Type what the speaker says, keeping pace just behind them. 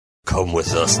Come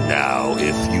with us now,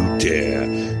 if you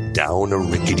dare, down a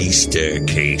rickety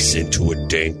staircase into a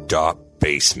dank, dark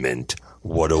basement.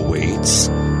 What awaits?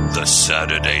 The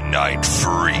Saturday Night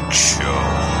Freak Show.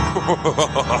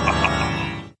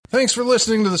 Thanks for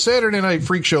listening to the Saturday Night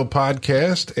Freak Show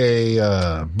podcast,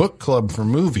 a book club for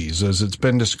movies, as it's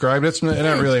been described. It's not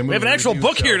really a movie. We have an actual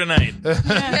book show here tonight. We're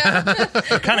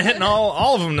kind of hitting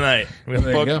all of them tonight. We have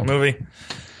a book, movie.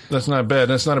 That's not bad.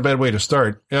 That's not a bad way to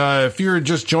start. If you're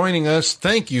just joining us,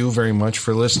 thank you very much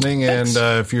for listening. Thanks.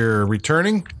 And if you're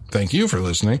returning, thank you for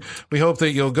listening. We hope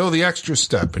that you'll go the extra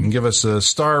step and give us a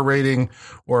star rating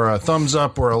or a thumbs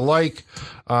up or a like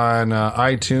on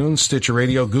iTunes, Stitcher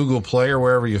Radio, Google Play, or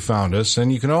wherever you found us.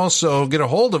 And you can also get a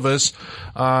hold of us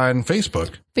on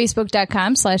Facebook.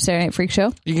 Facebook.com/Saturday Night Freak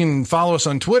Show. You can follow us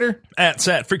on Twitter.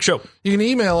 @Sat Freak Show. You can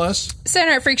email us.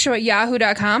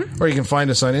 SaturdayNightFreakShow@yahoo.com. Or you can find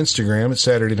us on Instagram at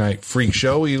Saturday Night Freak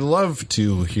Show. We love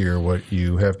to hear what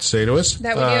you have to say to us.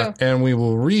 That we do. And we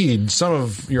will read some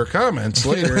of your comments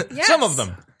later. Yes. Some of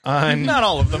them. Not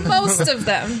all of them. Most of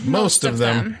them. Most of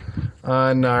them.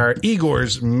 On our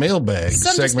Igor's mailbag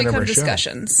Some just segment of become our show.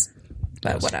 discussions.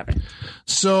 But whatever.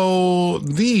 So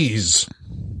these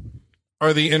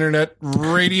are the internet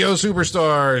radio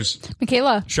superstars.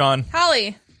 Michaela. Sean.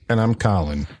 Holly. And I'm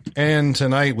Colin. And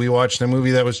tonight we watched a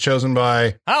movie that was chosen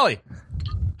by Holly.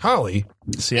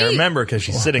 See, I remember because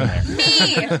she's sitting there.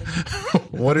 Me.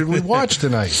 What did we watch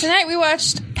tonight? Tonight we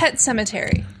watched Pet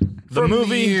Sematary. The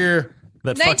movie here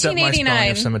that fucked up my spelling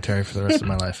 1989. of cemetery for the rest of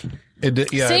my life.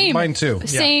 Yeah, Same. mine too.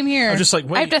 Same here. I'm just like,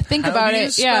 wait, I have to think how about do you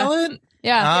it. spell Yeah. it?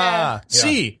 Yeah.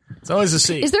 C. It's always a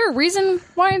C. Is there a reason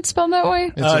why it's spelled that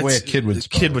way? It's the way a kid would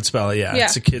spell Kid would spell it, yeah. Yeah.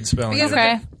 It's a kid spelling Because it.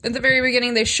 Okay. at the very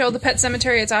beginning, they show the Pet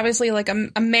Cemetery. It's obviously like a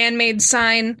man-made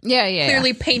sign. Yeah.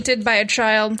 Clearly painted by a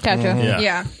child. Gotcha.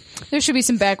 Yeah. There should be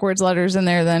some backwards letters in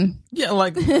there then. Yeah,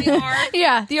 like, The R.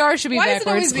 Yeah, the R should be Why is it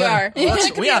backwards.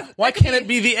 always the R? why can't it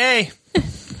be the A?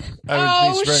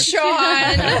 Oh,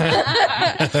 Sean.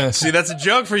 See, that's a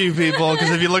joke for you people, because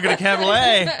if you look at a capital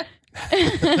A,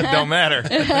 it don't matter.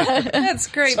 That's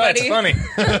great, That's buddy. funny.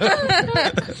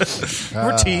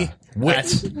 Or T. Wit.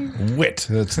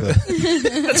 That's the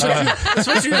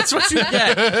That's what you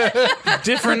get.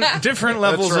 Different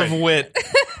levels right. of wit.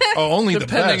 only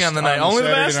Depending the best on the night. Only the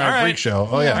Saturday best? Night All right. Freak Show.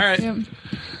 Oh yeah. All right. Yep.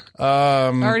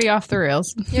 Already off the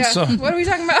rails. Yeah. So- What are we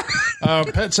talking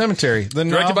about? Pet Cemetery. The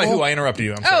Directed by novel- who? I interrupted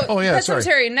you. I'm sorry. Oh, yeah, Pet sorry.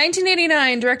 Cemetery,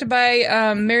 1989, directed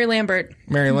by Mary Lambert.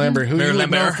 Mary Lambert, who Mary you would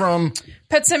know Lambert. from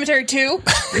Pet Cemetery 2.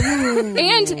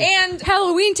 And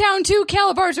Halloween Town 2,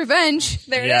 Calabar's Revenge.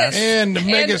 There Yes. it is. and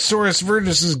Megasaurus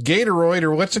versus Gatoroid,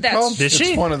 or what's it That's- called? Did she?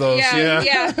 It's one of those.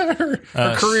 Yeah.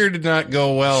 Her career did not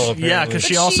go well. Yeah, apparently. because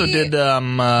she But also she- did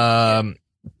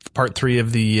part 3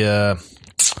 of the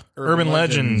Urban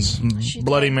Legends,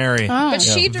 Bloody Mary. Oh. But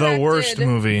she directed, The worst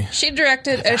movie. She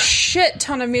directed a shit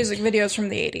ton of music videos from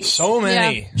the 80s. So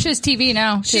many. Yeah. She has TV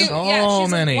now, too. She- So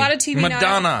she's many. A lot of TV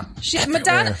Madonna. Now.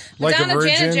 Madonna. Like a Madonna,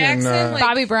 Virgin Janet Jackson, and, like,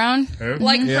 Bobby Brown.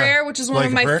 Like Yeah. Prayer, which is one Like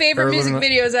of a my Prayer? favorite Or music Living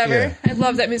videos ever. yeah. I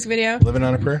love that music video. Living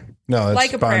on a Prayer? No, that's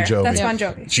Like a Bon Prayer. Jovi. That's Bon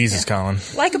Jovi. Jesus, Colin.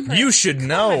 Like a Prayer. You should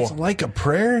know. Like a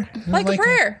Prayer? Like a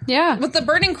Prayer. Yeah. With the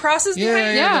burning crosses Yeah,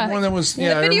 behind yeah, it. the one that was. The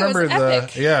Yeah, I video was remember the.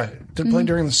 epic. Yeah, did it play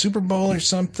during the Super Bowl or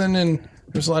something? And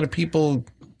there's a lot of people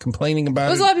complaining about it.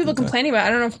 There was a lot of people complaining about it.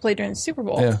 I don't know if it played during the Super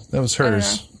Bowl. Yeah, that was I don't know.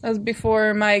 hers. That was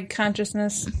before my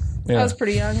consciousness. Yeah. I was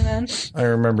pretty young then. I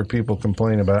remember people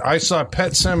complaining about it. I saw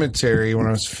Pet Cemetery when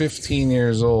I was 15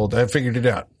 years old. I figured it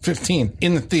out. 15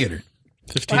 in the theater.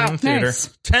 15 in the theater. Nice.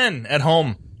 10 at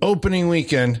home. Opening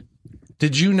weekend.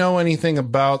 Did you know anything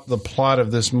about the plot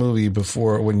of this movie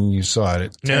before when you saw it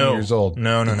at 10 No. years old?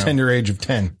 No. The tender age of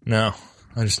 10. No.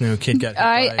 I just knew a kid got hit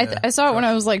by, I saw it when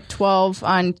I was like 12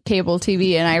 on cable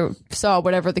TV, and I saw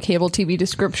whatever the cable TV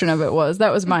description of it was.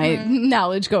 That was my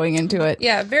knowledge going into it.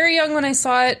 Yeah, very young when I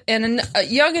saw it, and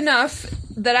young enough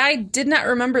that I did not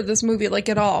remember this movie like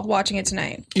at all watching it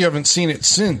tonight. You haven't seen it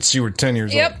since you were 10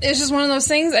 years Yep, old. it's just one of those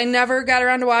things. I never got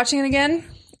around to watching it again.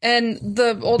 And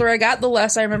the older I got, the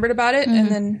less I remembered about it, and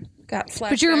then got flashbacks.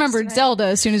 But you remembered tonight. Zelda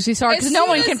as soon as we saw it, because no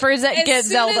one can forget As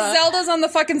soon Zelda. as Zelda's on the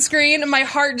fucking screen, my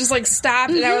heart just like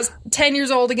stopped, and I was 10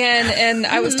 years old again, and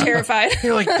I was terrified.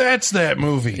 You're like, that's that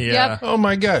movie. Yeah. Yep. Oh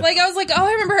my God. Like, I was like, oh,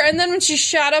 I remember her. And then when she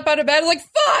shot up out of bed, I was like,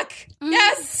 fuck!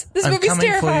 Yes! This I'm movie's coming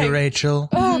terrifying. for you, Rachel.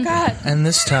 Oh, God. And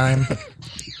this time,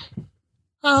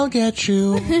 I'll get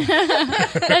you.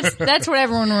 That's what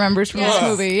everyone remembers from this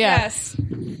movie. Yeah. Yes.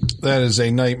 That is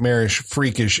a nightmarish,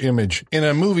 freakish image in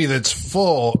a movie that's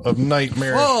full of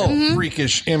nightmarish,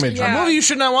 freakish imagery. Yeah. A movie you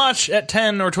should not watch at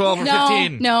 10 or 12 or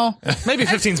 15. No. Maybe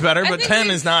 15's better, but 10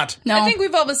 is not. No. I think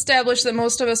we've all established that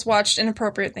most of us watched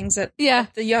inappropriate things at Yeah.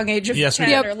 the young age of Yes, we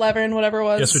 10 did. or 11, whatever it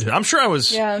was. Yes, we did. I'm sure I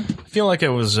was. Yeah. I feel like I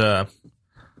was.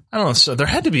 I don't know. So there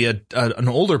had to be an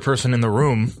older person in the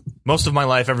room. Most of my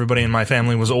life, everybody in my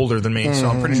family was older than me, so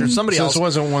I'm pretty sure somebody So else. this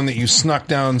wasn't one that you snuck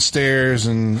downstairs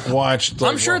and watched.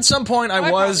 I'm sure at some point I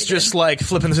was probably just like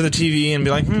flipping through the TV and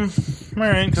be like, all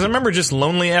right. Because I remember just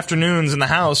lonely afternoons in the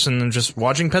house and then just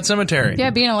watching Pet Sematary. Yeah,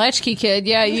 being a latchkey kid.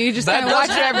 Yeah, you just That kind of watch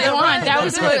does whatever you happen. want. That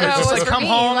was what it Just was like for come me.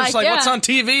 home, it's like yeah. what's on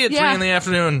TV at 3 in the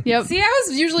afternoon. Yep. See, I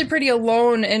was usually pretty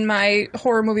alone in my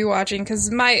horror movie watching because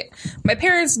my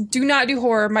parents do not do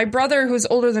horror. My brother, who's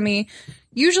older than me,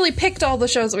 usually picked all the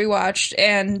shows that we watched,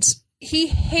 and he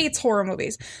hates horror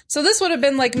movies. So this would have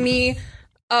been like me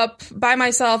up by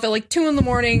myself at like 2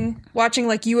 a.m. watching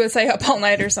like USA Up All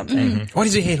Night or something. Why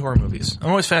does he hate horror movies? I'm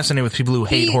always fascinated with people who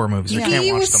hate horror movies. I can't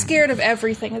He watch was them. scared of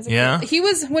everything as a Yeah? kid. He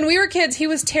was, when we were kids, he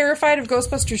was terrified of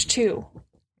Ghostbusters 2.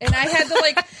 And I had to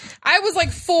like, I was like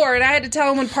 4 and I had to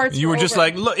tell him when parts You were just over.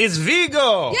 like, look, it's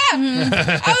Vigo. Yeah.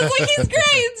 I was like, he's great,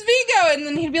 it's Vigo. And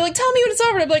then he'd be like, tell me when it's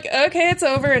over. And I'd be like, okay, it's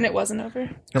over. And it wasn't over.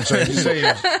 I'm sorry, did you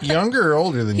say he's younger or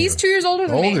older than you? He's 2 years older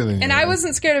than me. Older than you, and I yeah.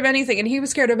 wasn't scared of anything. And he was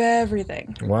scared of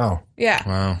everything. Wow.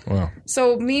 Yeah. Wow.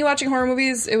 So me watching horror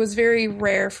movies, it was very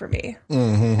rare for me. I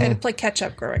had to play catch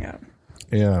up growing up.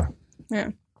 Yeah. Yeah.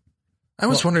 I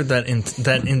always wondered that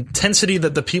that intensity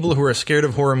that the people who are scared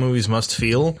of horror movies must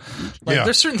feel. Like, Yeah.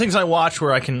 there's certain things I watch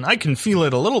where I can feel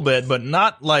it a little bit, but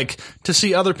not like to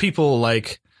see other people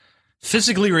like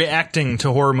physically reacting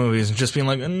to horror movies and just being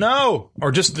like, no,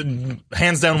 or just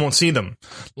hands down won't see them.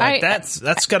 Like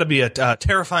that's got to be a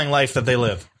terrifying life that they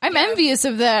live. I'm envious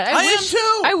of that. I am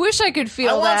too. I wish I could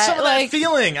feel I want that. some of like, that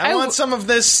feeling. I want some of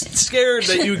this scared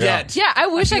that you get. Yeah, I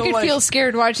wish I feel could like- feel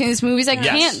scared watching these movies. I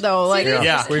can't though. Like, Yeah. I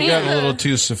just We've can't. gotten a little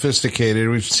too sophisticated.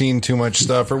 We've seen too much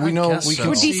stuff, or we know guess we so. can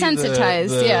We're see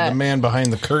desensitized, the man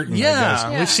behind the curtain. I guess.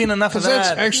 Yeah, we've seen enough of Because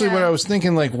that. that's actually what I was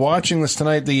thinking. Like watching this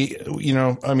tonight,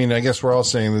 I mean, I guess we're all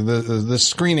saying that the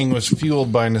screening was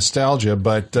fueled by nostalgia,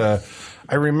 but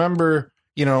I remember,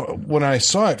 when I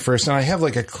saw it first, and I have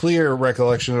like a clear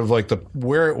recollection of like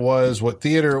where it was, what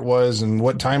theater it was, and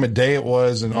what time of day it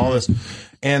was, and all this.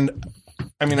 And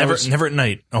I mean, never at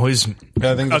night. Always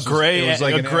I think a this gray it was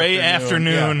like a an gray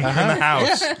afternoon Yeah. in the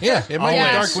house. Yeah, it might be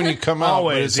Always. dark when you come out, but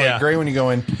Always, it's yeah. like gray when you go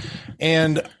in.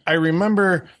 And I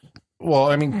remember,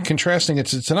 contrasting it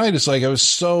to tonight, it's like I was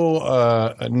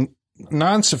so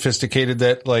non-sophisticated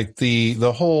that like the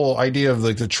whole idea of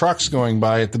like the trucks going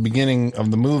by at the beginning of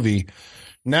the movie.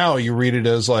 Now you read it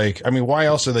as like, I mean, why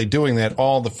else are they doing that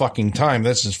all the fucking time?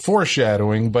 This is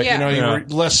foreshadowing, but Yeah. you were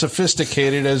less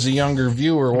sophisticated as a younger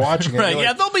viewer watching it. Right, You're yeah,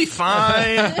 like, they'll be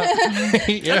fine.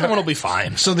 Everyone will be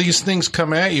fine. So these things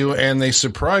come at you and they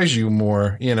surprise you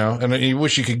more, and you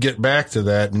wish you could get back to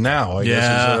that now, I guess,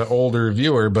 as an older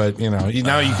viewer, but now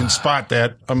you can spot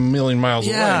that a million miles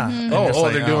Yeah. away. Mhm. Oh, It's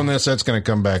like, they're doing this. That's going to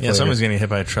come back Yeah, later. someone's getting hit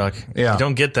by a truck. Yeah. You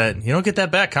don't get that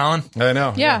back, Colin. I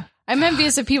know. Yeah, I'm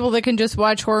envious of people that can just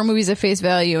watch horror movies at face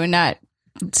value and not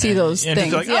see those And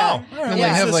things. just like, yeah. oh, And Yeah.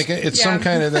 they have like, it's some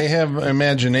kind of, they have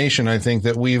imagination, I think,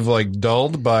 that we've like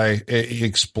dulled by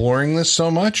exploring this so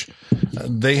much.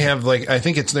 They have like, I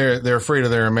think it's they're afraid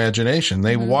of their imagination.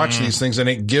 They watch these things and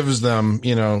it gives them,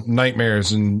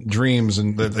 nightmares and dreams,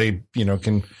 and that they,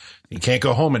 you can't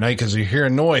go home at night because you hear a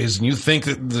noise and you think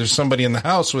that there's somebody in the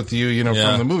house with you,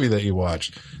 from the movie that you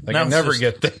watched. Like, Now I it's never just-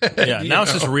 get that. Yeah, now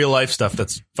it's just real life stuff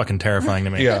that's fucking terrifying to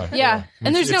me. Yeah. Yeah,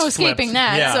 and there's no It's escaping flipped.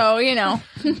 that. Yeah. So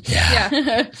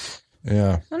Yeah.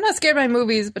 Yeah. I'm not scared by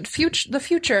movies, but the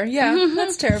future. Yeah.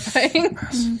 That's terrifying.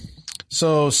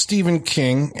 So Stephen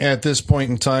King at this point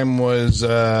in time was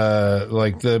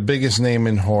like the biggest name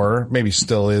in horror, maybe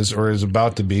still is or is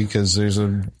about to be, because there's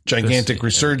a gigantic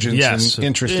resurgence Yes, and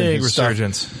interest in big his stuff.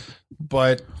 resurgence.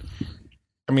 But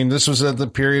I mean, this was at the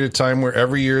period of time where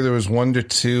every year there was 1 to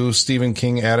 2 Stephen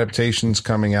King adaptations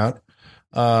coming out.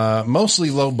 Mostly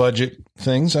low budget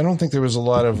things. I don't think there was a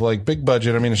lot of like big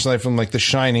budget. I mean, aside from like The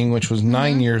Shining, which was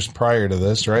 9 years prior to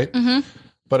this, right? Mm-hmm.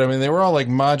 But I mean, they were all like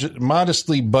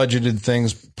modestly budgeted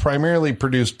things, primarily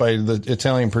produced by the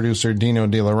Italian producer Dino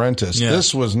De Laurentiis. Yeah.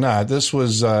 This was not. This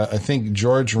was, I think,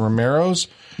 George Romero's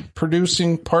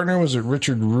producing partner. Was it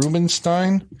Richard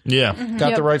Rubinstein? Yeah.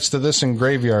 Got the rights to this and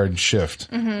Graveyard Shift,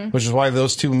 which is why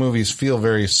those two movies feel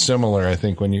very similar, I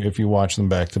think, if you watch them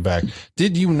back to back.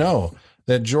 Did you know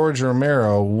that George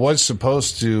Romero was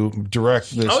supposed to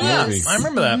direct this Oh, yeah. movie? I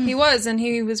remember that. He was, and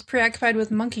he was preoccupied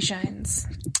with monkey shines.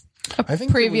 I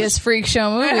think previous Freak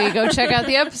Show movie, go check out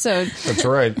the episode. That's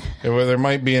right. Well, there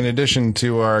might be an addition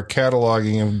to our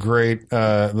cataloging of great,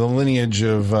 the lineage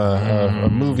of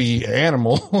movie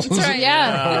animals. That's right.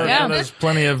 Yeah. There's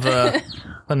plenty of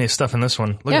stuff in this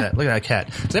one. Look at that cat.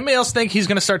 Does anybody else think he's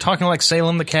going to start talking like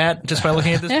Salem the cat just by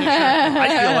looking at this picture?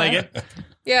 I feel like it.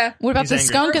 Yeah. What about He's the angry.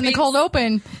 skunk in the cold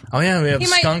open? Oh yeah, we have He the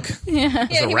might- skunk. Yeah,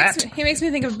 a rat. He makes me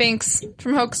think of Binks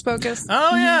from Hocus Pocus.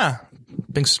 Oh yeah,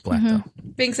 Binks is black though.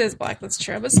 Binks is black, that's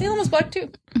true. But Salem was black too.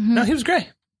 No, he was gray.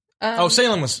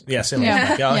 Salem was. Yeah, Salem. Yeah.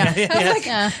 Was black. Oh, Yeah. yeah. I was like,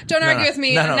 Yeah. don't argue with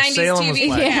me. No, 90s Salem was TV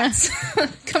black. cats.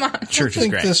 Come on. Church I is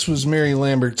think great. this was Mary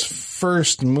Lambert's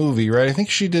first movie, right? I think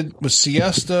she was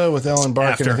Siesta with Ellen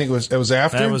Barkin. After. I think it was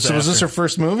after. That was so was this after. her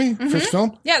first movie? First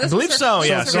film? Yeah, I this believe was so.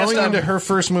 Yeah, So going into her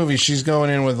first movie, she's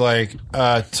going in with like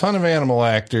a ton of animal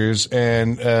actors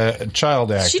and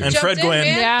child actors. She And jumped Fred in, Gwynn.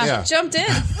 man. Yeah. She jumped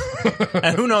in.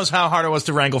 And who knows how hard it was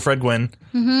to wrangle Fred Gwynn.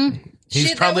 Mm-hmm. He's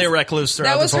That probably was- a recluse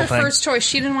throughout That was this whole her thing. first choice.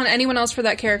 She didn't want anyone else for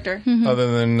that character.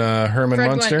 Other than Herman Fred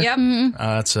Munster. Gwynn. Yep.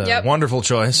 That's a Yep. wonderful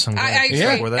choice. I'm glad I you stuck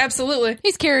agree. with it. Absolutely.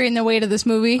 He's carrying the weight of this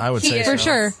movie. I would He say is. so. for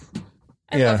sure.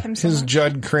 I Yeah, love him so his much.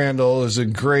 Judd Crandall is a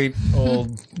great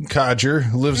old codger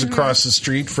who lives across the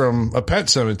street from a pet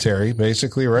cemetery,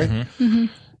 basically, right? Mm-hmm.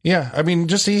 Yeah, I mean,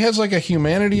 just he has like a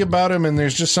humanity about him, and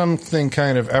there's just something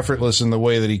kind of effortless in the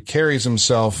way that he carries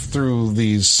himself through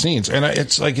these scenes. And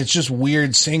it's just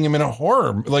weird seeing him in a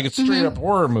horror, like a straight up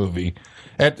horror movie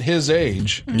at his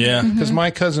age. Yeah. Because My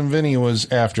Cousin Vinny was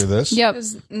after this. Yep. It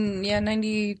was,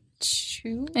 92?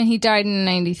 And he died in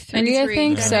 93, I 93,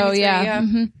 think. yeah. So, 93, yeah. yeah.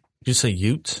 Mhm. Did you say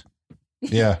Ute?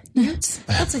 Yeah.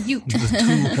 What's a Ute?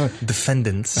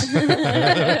 Defendants.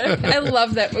 I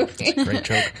love that movie. Great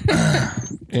joke.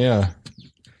 Yeah.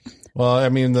 Well, I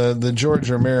mean, the George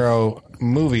Romero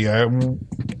movie,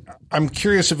 I'm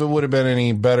curious if it would have been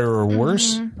any better or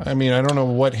worse. I mean, I don't know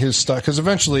what his stuff, because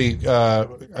eventually,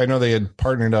 I know they had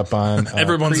partnered up on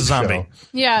Everyone's a zombie. Creepshow.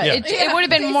 Yeah, Yeah. it would have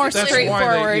been more That's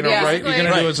straightforward. why they, yeah. right? You're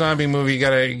going to do a zombie movie, you got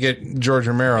to get George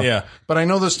Romero. Yeah. But I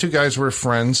know those two guys were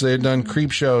friends. They had done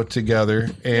Creepshow together,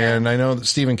 and I know that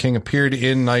Stephen King appeared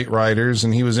in Night Riders,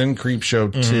 and he was in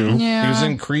Creepshow too. Yeah. He was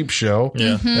in Creepshow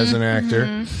as an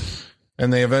actor.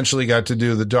 And they eventually got to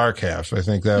do the dark half. I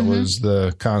think that was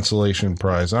the consolation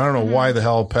prize. I don't know why the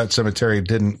hell Pet Sematary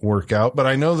didn't work out, but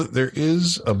I know that there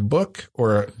is a book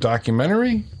or a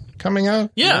documentary coming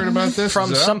out. You Yeah. heard about this?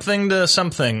 From Is that- something to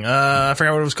something. I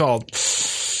forgot what it was called.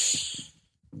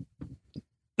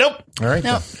 Nope. All right.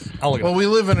 No. then. I'll look it Well, up. we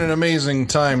live in an amazing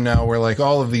time now where, like,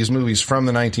 all of these movies from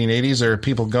the 1980s, there are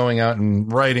people going out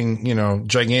and writing,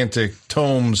 gigantic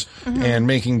tomes and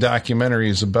making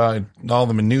documentaries about all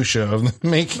the minutia of the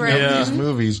making Right. of these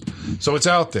movies. So it's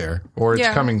out there, or it's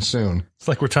Yeah. coming soon. It's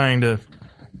like we're trying to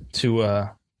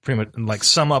pretty much like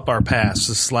sum up our past.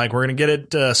 It's like we're going to get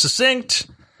it succinct,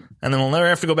 and then we'll never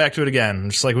have to go back to it again.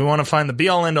 It's like we want to find the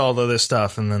be-all, end-all of this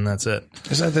stuff, and then that's it.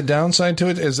 Is that the downside to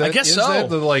it? Is that, guess is so.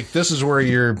 that this is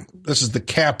where this is the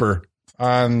capper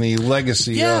on the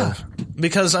legacy of.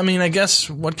 Because I mean, I guess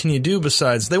what can you do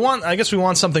besides I guess we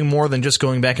want something more than just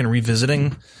going back and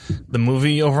revisiting the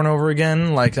movie over and over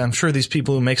again. Like, I'm sure these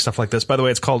people who make stuff like this, by the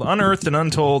way, it's called Unearthed and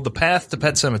Untold: The Path to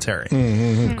Pet Cemetery.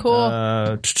 Cool.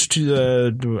 Hour and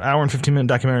 15-minute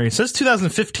documentary. It says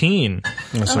 2015.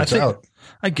 So it's think- out.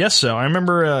 I guess so. I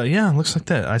remember, it looks like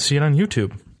that. I see it on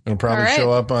YouTube. It'll probably All right.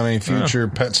 show up on a future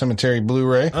Pet Cemetery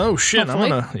Blu-ray. Oh shit!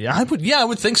 Hopefully. I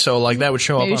would think so. Like that would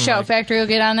show Maybe up on Shout like, Factory will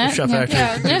get on that. Shout Yeah.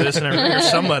 Factory, do this and everything, or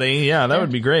somebody. Yeah, that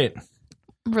would be great.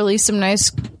 Release some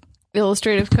nice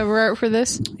illustrative cover art for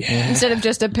this instead of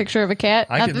just a picture of a cat.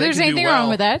 Not that They there's could do anything well. wrong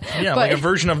with that. Yeah, but, like a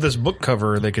version of this book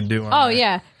cover they could do. On oh there.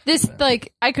 yeah, this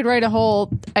I could write a whole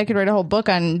book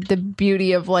on the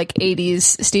beauty of like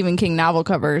 80s Stephen King novel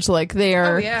covers. Like they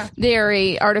are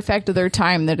a artifact of their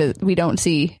time that we don't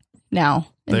see now.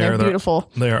 And they're beautiful.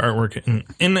 They are artwork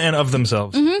in and of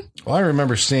themselves. Well, I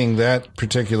remember seeing that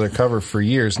particular cover for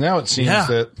years. Now it seems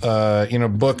that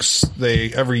books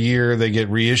every year they get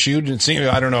reissued. It seems,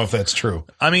 I don't know if that's true.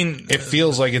 I mean, It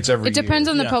feels like it's every It depends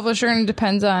year. on the publisher and it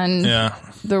depends on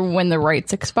when the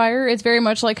rights expire. It's very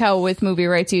much like how with movie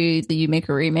rights you make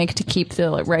a remake to keep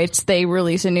the rights. They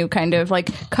release a new kind of like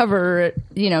cover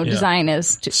design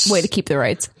as way to keep the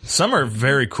rights. some are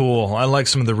very cool. I like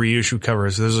some of the reissue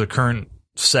covers. There's a current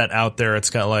set out there. It's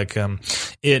got like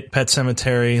Pet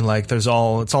Cemetery. Like it's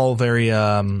all very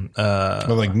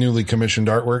like newly commissioned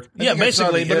artwork. I Yeah, think I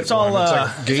saw basically, the but It it's all, one. It's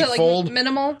like Is it like gatefold.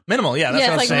 minimal? minimal. Yeah, that's Yeah,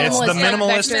 what I'm it's saying. like It's the minimalist,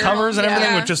 minimalist like covers and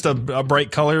everything yeah. with just a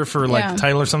bright color for like Yeah. the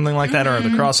title or something like that, or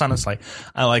the cross on it. It's like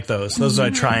I like those. Those I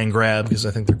try and grab because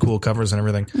I think they're cool covers and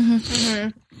everything.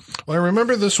 Well, I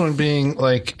remember this one being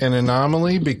like an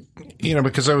anomaly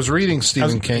because I was reading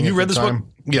Stephen King. You at read the this book?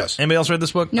 time. Yes. Anybody else read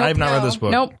this book? Nope. I have not read this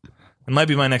book. Nope. It might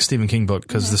be my next Stephen King book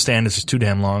because The Stand is just too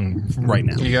damn long right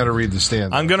now. You got to read The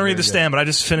Stand. I'm going to read The Stand, but I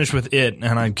just finished with it,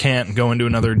 and I can't go into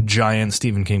another giant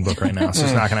Stephen King book right now. It's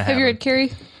just not going to happen. Have you read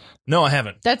Carrie? No, I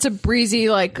haven't. That's a breezy,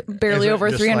 like barely Is it over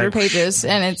just 300 like- pages,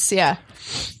 and it's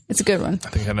a good one. I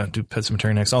think I'm going to do Pet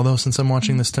Sematary next. Although, since I'm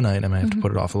watching this tonight, I might have to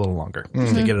put it off a little longer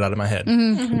just to get it out of my head.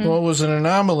 Well, it was an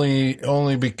anomaly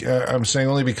I'm saying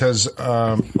only because,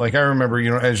 like I remember,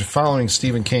 as you're following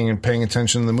Stephen King and paying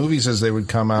attention to the movies as they would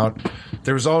come out,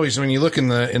 there was always, when you look in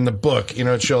the book,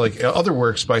 it showed like other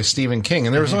works by Stephen King,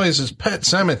 and there was always this Pet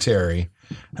Sematary.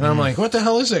 And I'm like, what the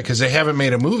hell is that? Because they haven't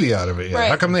made a movie out of it yet. Right.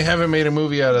 How come they haven't made a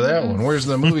movie out of that one? Where's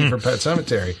the movie for Pet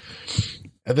Sematary?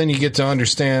 And then you get to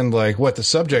understand like what the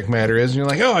subject matter is, and you're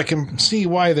like, oh, I can see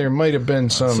why there might have been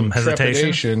some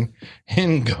hesitation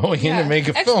in going in to make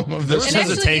a film of There this. was And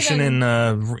actually hesitation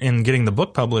in getting the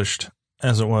book published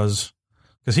as it was.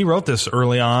 Because he wrote this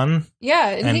early on Yeah,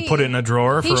 and he put it in a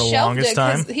drawer for the longest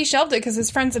time. He shelved it because his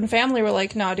friends and family were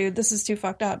like, "No, dude, this is too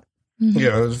fucked up."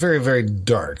 Yeah, it was very, very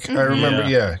dark. I remember,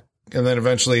 yeah. And then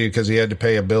eventually, because he had to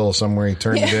pay a bill somewhere, he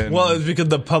turned it in. Well, it was because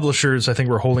the publishers, I think,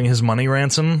 were holding his money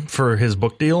ransom for his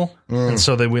book deal. And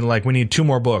so they were like, we need 2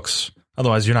 more books.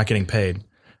 Otherwise, you're not getting paid.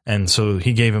 And so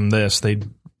he gave him this. They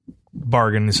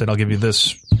bargained. He said, I'll give you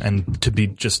this and to be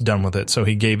just done with it. So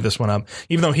he gave this one up,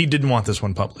 even though he didn't want this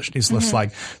one published. He's just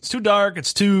like, it's too dark.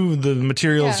 the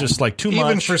material's just like too much.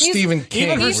 Even for Stephen King.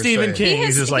 Even for we're Stephen saying. King.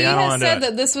 He's just like, I don't he has want to do said it.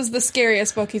 that this was the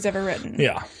scariest book he's ever written.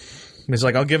 Yeah. He's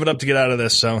like, I'll give it up to get out of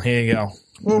this. So here you go.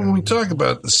 Well, when we talk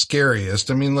about the scariest,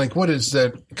 I mean, like, what is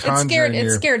that conjuring?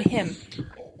 It scared him.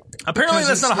 Apparently, Because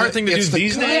that's not a hard it's thing to do the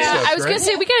these days. concept. Yeah, I was right? going to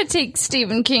say, we got to take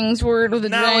Stephen King's word with a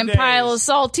giant Nowadays. pile of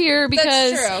salt here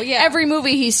because true, yeah. every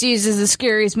movie he sees is the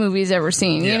scariest movie he's ever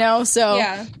seen, So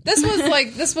Yeah,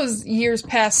 this was years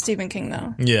past Stephen King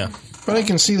though. Yeah. But I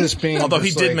can see this being. Although he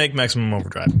just did like- make Maximum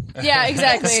Overdrive. Yeah,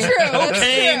 exactly.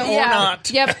 Cocaine or Yeah. not,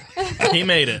 Yep. he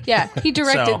made it. Yeah, he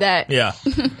directed So, that. Yeah.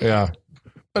 Yeah.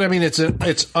 But I mean, it's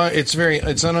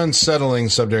an unsettling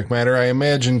subject matter. I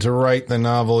imagine to write the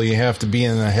novel, you have to be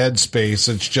in a headspace.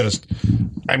 It's just,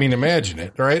 I mean, imagine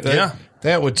it, right? Yeah.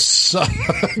 That would suck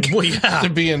Well, yeah. to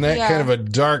be in that Yeah. kind of a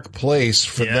dark place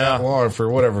for Yeah. that long, for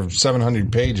whatever,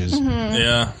 700 pages.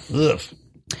 Yeah. Ugh.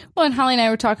 Well, and Holly and I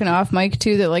were talking off mic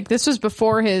too that like this was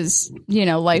before his,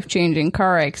 life-changing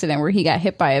car accident where he got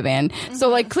hit by a van. So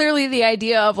like clearly the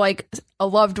idea of like a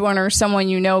loved one or someone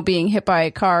being hit by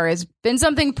a car has been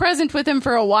something present with him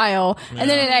for a while, and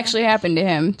then it actually happened to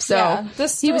him. So Yeah,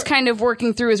 he was kind of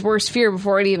working through his worst fear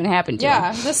before it even happened to him.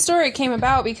 Yeah, this story came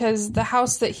about because the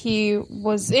house that he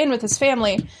was in with his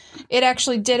family, it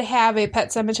actually did have a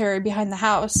pet cemetery behind the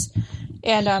house.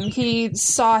 And he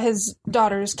saw his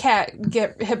daughter's cat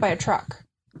get hit by a truck.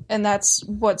 And that's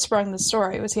what sprung the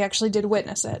story, was he actually did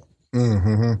witness it.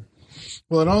 Mm-hmm.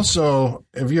 Well, and also,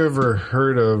 have you ever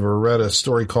heard of or read a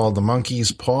story called The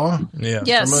Monkey's Paw? Yeah.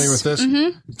 Yes. Familiar with this?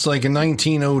 Mm-hmm. It's like a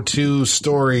 1902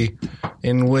 story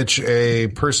in which a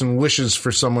person wishes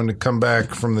for someone to come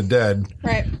back from the dead.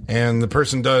 Right. And the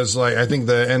person does, like, I think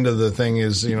the end of the thing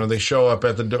is, they show up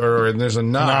at the door and there's a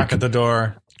Knock at the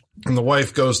door. and the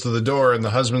wife goes to the door, and the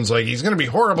husband's like, he's going to be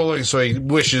horrible. So he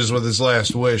wishes with his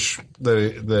last wish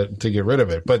that to get rid of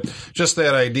it. But just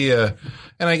that idea,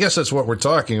 and I guess that's what we're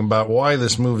talking about, why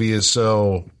this movie is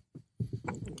so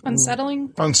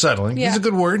Unsettling? unsettling. Yeah. It's a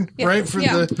good word, right? For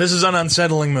Yeah. This is an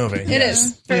unsettling movie. It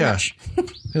is. Very Yeah. much.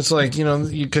 It's like,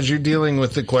 because you're dealing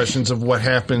with the questions of what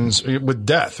happens with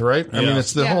death, right? I mean,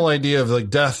 it's the Yeah. whole idea of like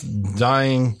death,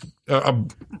 dying,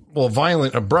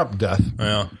 violent, abrupt death.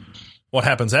 Yeah. What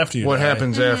happens after you What die?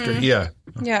 happens after? Yeah.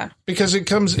 Yeah. Because it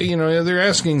comes, they're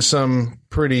asking some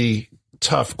pretty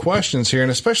tough questions here,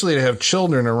 and especially to have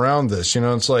children around this.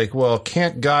 It's like, well,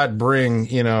 can't God bring,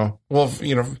 If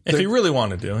you really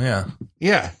wanted to, yeah.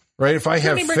 yeah, right? If I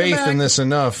have he bring him faith back? in this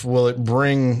enough, will it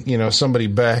bring, somebody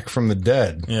back from the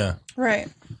dead? Yeah. Right.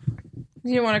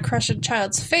 You don't want to crush a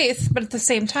child's faith, but at the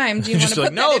same time, do you want Just to like,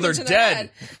 put no, that they're into dead. their head?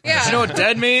 Yeah. You know what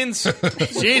dead means?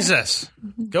 Jesus.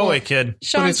 Go away, kid.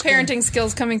 Sean's parenting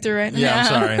skills coming through right now. Yeah,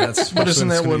 I'm sorry. But isn't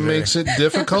that what makes it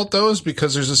difficult, though? Is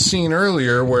because there's a scene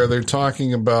earlier where they're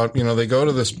talking about, they go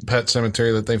to this pet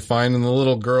cemetery that they find, and the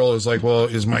little girl is like, well,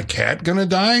 is my cat going to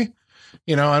die?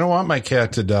 I don't want my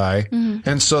cat to die. Mm-hmm.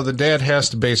 And so the dad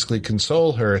has to basically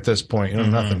console her at this point.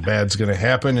 Nothing bad's going to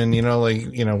happen. And,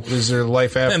 is there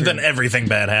life after? And then everything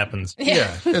bad happens.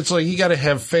 Yeah. It's like you got to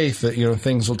have faith that,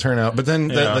 things will turn out. But then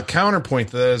the counterpoint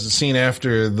to that is the scene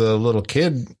after the little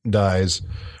kid dies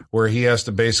where he has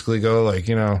to basically go like,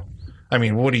 I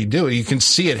mean, what do? You can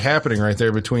see it happening right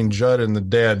there between Judd and the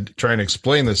dad trying to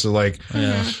explain this. So like,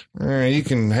 you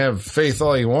can have faith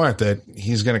all you want that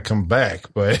he's going to come back,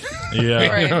 but Yeah.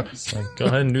 Right. It's like, go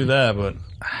ahead and do that, but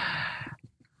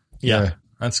Yeah.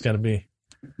 that's gotta be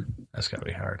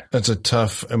hard. that's a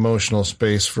tough emotional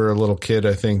space for a little kid,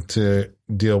 I think, to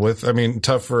deal with. I mean,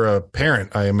 tough for a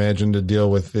parent, I imagine, to deal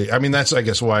with I mean, that's, I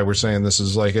guess, why we're saying this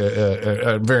is like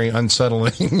a very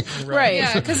unsettling. Right.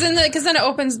 Yeah, because then it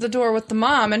opens the door with the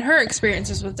mom and her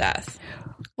experiences with death.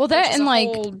 Well, that It's and a like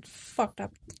whole fucked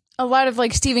up. a lot of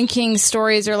like Stephen King's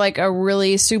stories are like a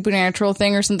really supernatural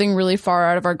thing or something really far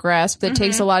out of our grasp that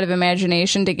takes a lot of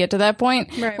imagination to get to that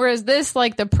point. Right. Whereas this,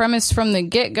 like the premise from the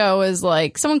get-go is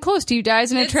like someone close to you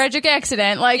dies in a tragic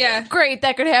accident. Like, Yeah. great,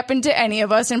 that could happen to any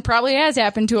of us and probably has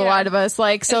happened to a lot of us.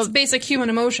 Like, so It's basic human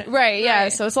emotion. right, yeah.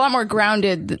 So it's a lot more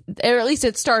grounded, or at least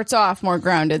it starts off more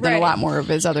grounded than a Right. lot more of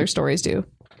his other stories do.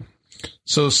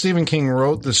 So Stephen King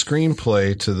wrote the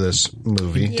screenplay to this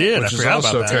movie, He did. I which is forgot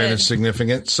also about that. kind of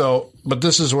significant. So, but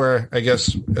this is where I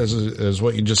guess, as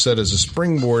what you just said, as a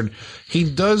springboard, he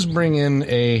does bring in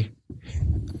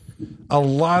a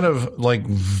lot of like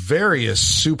various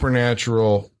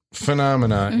supernatural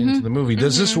phenomena into the movie.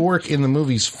 Does this work in the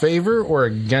movie's favor or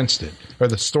against it, or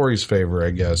the story's favor, I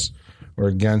guess, or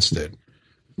against it?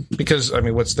 Because I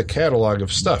mean, what's the catalog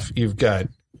of stuff you've got?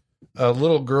 A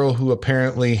little girl who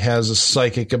apparently has a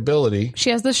psychic ability. She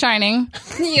has The Shining.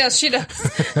 Yes, she does.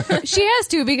 She has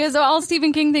to, because all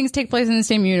Stephen King things take place in the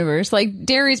same universe. Like,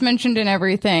 Derry's mentioned in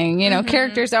everything. You know,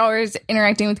 characters always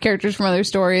interacting with characters from other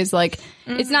stories. Like,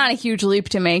 it's not a huge leap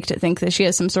to make to think that she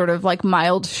has some sort of, like,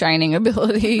 mild shining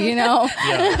ability, you know?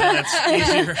 Yeah,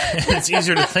 and it's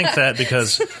easier to think that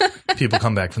because people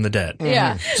come back from the dead.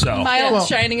 Yeah. So Mild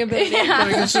shining ability. But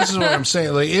I guess this is what I'm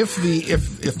saying. Like, if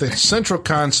the central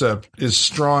concept is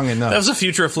strong enough, that was a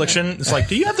future affliction. It's like,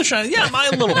 do you have the shine? Yeah,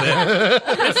 mine a little bit.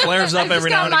 It flares up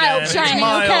every now got and again. mild It's shining,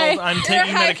 mild. okay? I'm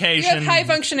taking medication. You have high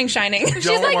functioning shining. She's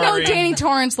Don't like worry. no Danny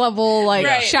Torrance level, like,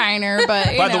 Right. shiner,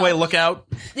 but, By the way, look out.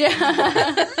 yeah.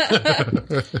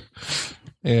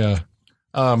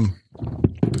 I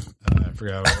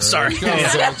forgot. What Sorry.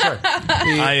 Sorry.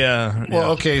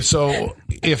 Well, okay. So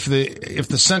if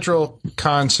the central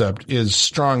concept is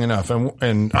strong enough,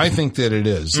 and I think that it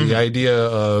is, the idea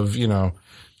of, you know,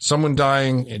 someone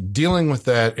dying and dealing with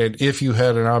that, and if you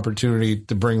had an opportunity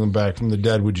to bring them back from the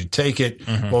dead, would you take it?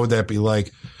 What would that be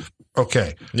like?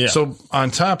 Okay. Yeah. So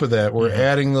on top of that, we're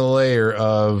adding the layer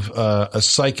of a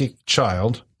psychic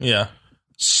child. Yeah.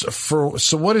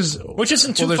 So what is, Which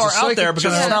isn't too there's a far out psychic there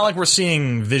because child. it's not like we're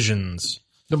seeing visions.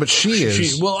 No, but she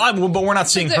is. But we're not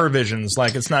seeing her visions.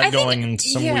 Like, it's not I think- going into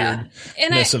some yeah. And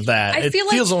weirdness of that. I It feel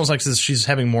like- feels almost like she's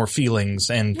having more feelings,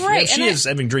 and Right, she and is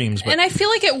having dreams. But And I feel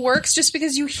like it works just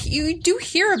because you do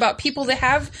hear about people that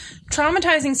have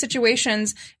traumatizing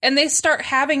situations and they start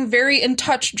having very in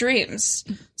touch dreams.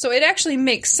 So it actually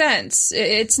makes sense.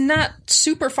 It's not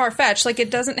super far fetched. Like, it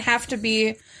doesn't have to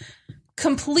be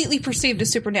completely perceived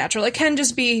as supernatural. It can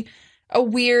just be a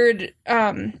weird,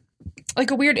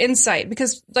 like a weird insight,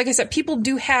 because, like I said, people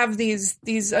do have these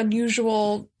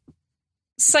unusual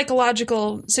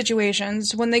psychological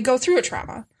situations when they go through a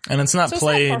trauma. and it's not So it's not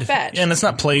played, far-fetched. and it's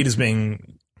not played as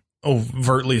being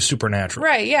overtly supernatural.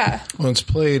 Right, yeah. Well, it's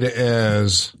played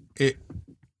as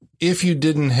if you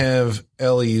didn't have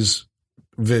Ellie's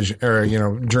vision or, you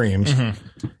know, dreams,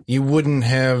 you wouldn't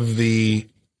have the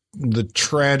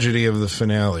tragedy of the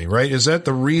finale, right? Is that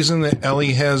the reason that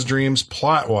Ellie has dreams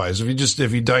plot wise?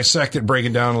 If you dissect it, break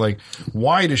it down, like,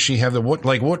 why does she have what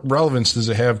relevance does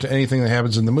it have to anything that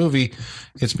happens in the movie?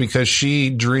 It's because she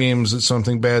dreams that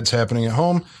something bad's happening at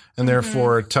home, and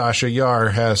therefore Tasha Yar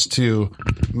has to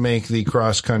make the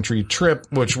cross country trip,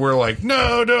 which we're like,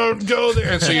 no, don't go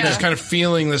there. And so you're just kind of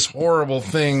feeling this horrible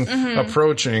thing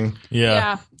approaching.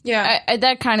 Yeah. Yeah.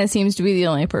 that kind of seems to be the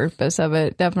only purpose of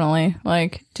it, definitely.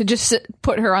 Like, to just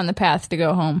put her on the path to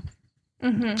go home.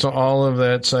 So all of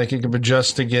that psychic, but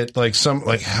just to get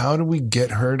how do we get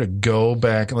her to go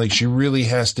back? Like, she really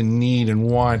has to need and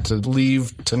want to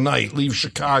leave tonight, leave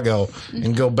Chicago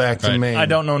and go back to Maine. I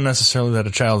don't know necessarily that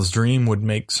a child's dream would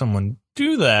make someone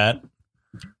do that,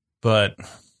 but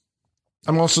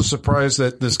I'm also surprised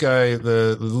that this guy,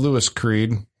 the Lewis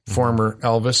Creed, former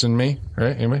Elvis and me,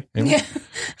 right? Anybody? Yeah.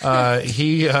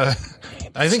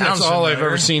 I think that's Sounds all I've familiar.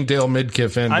 ever seen Dale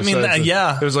Midkiff in. I mean, besides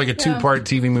yeah. It was like a 2-part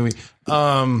TV movie.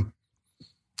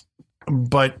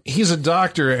 But he's a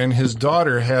doctor, and his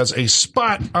daughter has a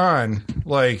spot on,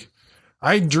 like,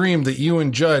 I dreamed that you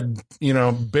and Judd, you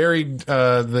know, buried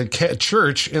the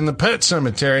church in the pet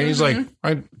cemetery. And he's like,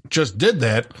 I just did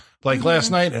that. like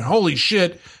last night, and holy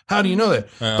shit, how do you know that?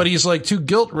 But he's like too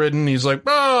guilt-ridden. He's like,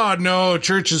 oh, no,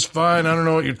 church is fine. I don't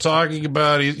know what you're talking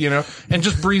about, and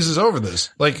just breezes over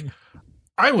this. Like,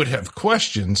 I would have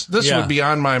questions. This would be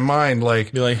on my mind.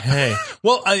 Like, be like, hey.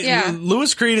 Well,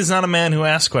 Louis Creed is not a man who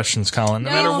asks questions, Colin. No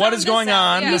matter what is going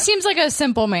on. He seems like a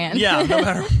simple man.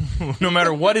 Yeah, no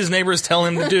matter what his neighbors tell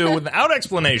him to do without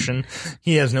explanation,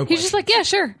 he has no questions. He's just like, yeah,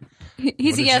 sure.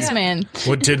 He's a yes man.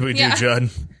 What did we do,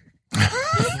 Judd?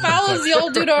 Follows the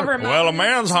old dude over. Well, a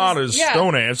man's heart is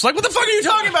stony. It's like, what the fuck are you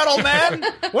talking about, old man?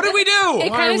 What did we do?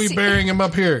 Why are we burying him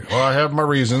up here? Well, I have my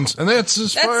reasons, and that's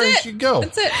as far as you go.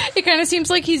 That's it. It kind of seems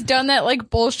like he's done that like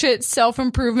bullshit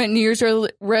self-improvement New Year's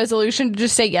resolution to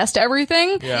just say yes to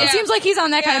everything. Yeah. It seems like he's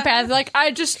on that kind of path. Like,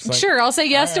 I'll say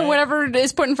yes to whatever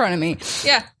is put in front of me.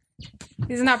 Yeah.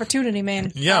 He's an opportunity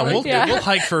man. Yeah, we'll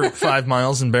hike for 5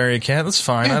 miles and bury a cat. That's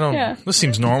fine. This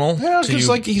seems normal. Yeah, because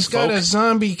like he's got a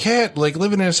zombie cat like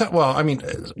living in his house. Well, I mean,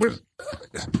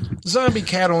 zombie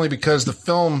cat only because the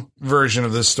film version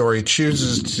of this story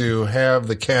chooses to have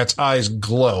the cat's eyes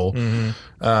glow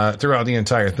throughout the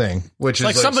entire thing, which is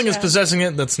like something is possessing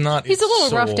it. That's not. He's a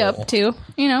little roughed up too,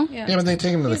 Yeah, but they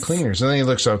take him to the cleaners, and then he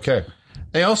looks okay.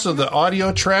 They also, the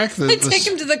audio track. They take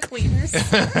him to the cleaners. Is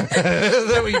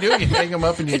that what you do? You hang him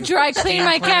up and you dry clean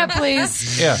my cat,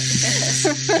 please. Yeah.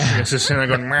 It's just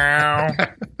going meow.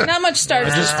 Not much starch.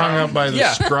 I just hung up by the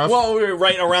scruff. Well, we were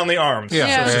right around the arms.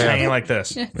 Yeah. So it's hanging like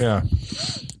this. Yeah.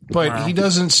 But he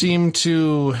doesn't seem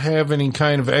to have any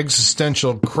kind of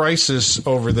existential crisis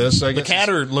over this. I guess the cat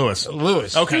or Louis?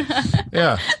 Louis. Okay.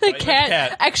 Yeah. The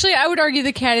cat. Actually, I would argue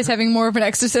the cat is having more of an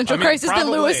existential crisis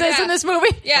than Louis is in this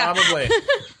movie. Yeah. Probably.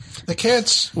 The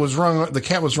cat was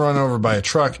run over by a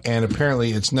truck, and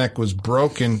apparently its neck was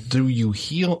broken. Do you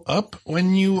heal up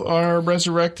when you are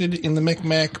resurrected in the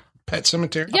Micmac Pet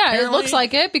Cemetery? Yeah, apparently. It looks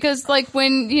like it because, like,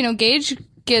 when Gage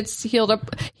gets healed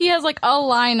up, he has like a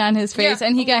line on his face,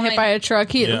 and he got hit by a truck.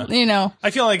 I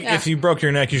feel like if you broke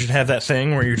your neck, you should have that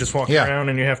thing where you're just walking around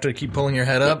and you have to keep pulling your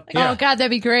head up. Oh God,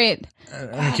 that'd be great.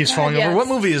 And he keeps falling over. What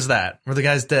movie is that? Where the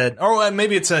guy's dead? Or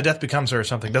maybe it's Death Becomes Her or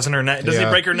something. Doesn't he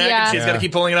break her neck and she's got to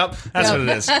keep pulling it up? That's what it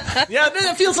is. Yeah,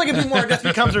 it feels like it'd be more a Death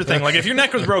Becomes Her thing. Like if your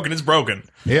neck was broken, it's broken.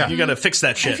 Yeah, you got to fix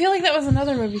that shit. I feel like that was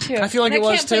another movie too. I feel like it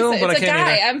was too, but I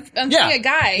can't. I'm thinking a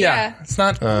guy. Yeah, it's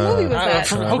not. What movie was that?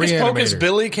 Hocus Pocus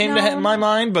Billy came to in my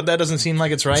mind, but that doesn't seem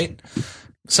like it's right.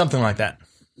 Something like that.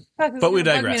 But we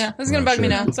digress. This is going to bug me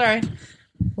now. Sorry.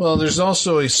 Well, there's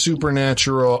also a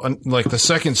supernatural, like the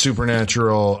second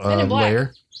supernatural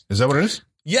layer. Is that what it is?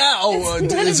 Yeah. Oh,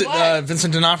 is it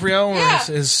Vincent D'Onofrio? Or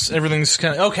is everything's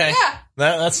kind of okay? Yeah.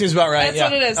 That seems about right.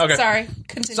 That's what it is. Okay. Sorry.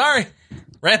 Continue. Sorry.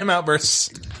 Random outbursts.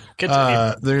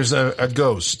 Continue. There's a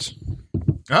ghost.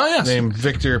 Oh, yes. Named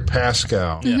Victor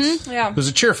Pascal. Yes. Yeah. Who's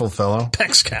a cheerful fellow.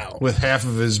 Pascal. With half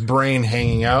of his brain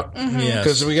hanging out. Yes.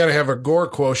 Because we got to have a gore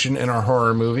quotient in our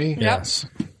horror movie. Yes.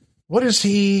 What is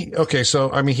he? Okay,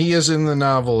 so, I mean, he is in the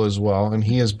novel as well, and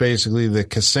he is basically the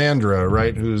Cassandra,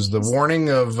 right? Who's the warning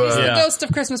of... He's the ghost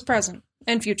of Christmas present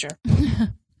and future.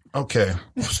 Okay.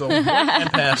 So and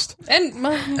past.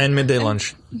 And midday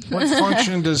lunch. What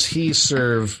function does he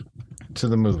serve to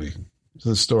the movie? To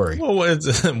the story. Well, what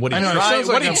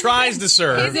he tries to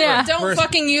serve. Don't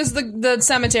fucking use the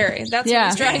cemetery. That's what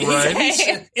he's trying to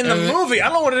say. In the movie, I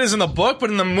don't know what it is in the book,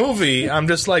 but in the movie, I'm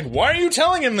just like, why are you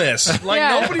telling him this? Like,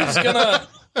 nobody's gonna...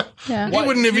 He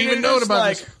wouldn't have even known about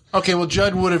this. Okay, well,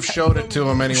 Judd would have showed it to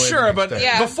him anyway. Sure, but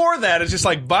before that, it's just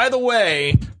like, by the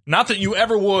way, not that you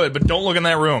ever would, but don't look in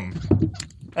that room.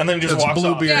 And then he just walks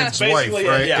off. Bluebeard's wife,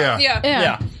 right?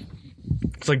 Yeah.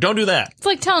 It's like, don't do that. It's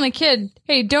like telling a kid,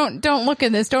 hey, don't look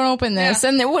at this, don't open this.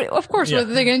 And of course, what are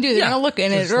they going to do? They're going to look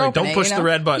in it or open don't push the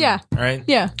red button. Yeah. Right?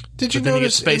 Yeah. Did you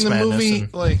notice in the movie,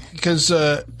 like, because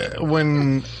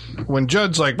when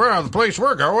Judd's like, bro, the place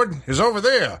we're going is over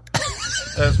there.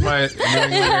 That's my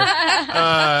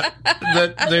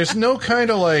that there's no kind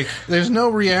of like there's no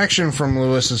reaction from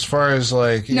Louis as far as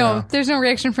like there's no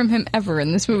reaction from him ever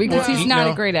in this movie because he's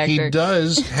not a great actor. He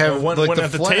does have when like the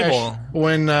at the flash table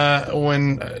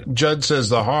when Judd says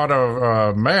the heart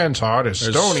of man's heart is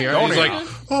stony. He's like,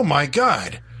 oh my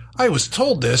God, I was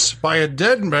told this by a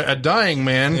dying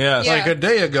man like a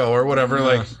day ago or whatever.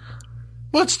 Like,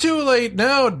 well, it's too late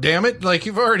now, damn it. Like,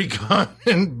 you've already gone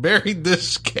and buried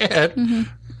this cat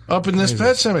up in this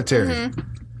pet cemetery.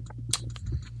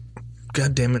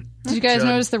 God damn it. Did you guys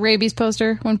notice the rabies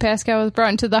poster when Pascal was brought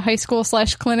into the high school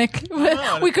 / clinic?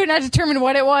 We could not determine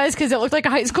what it was because it looked like a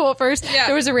high school at first. Yeah.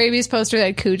 There was a rabies poster that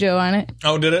had Cujo on it.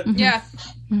 Oh, did it? Yeah.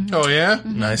 Oh yeah,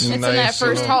 Nice. It's in that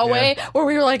first hallway where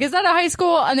we were like, "Is that a high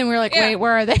school?" And then we were like, "Wait,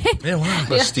 where are they?" Yeah, wow.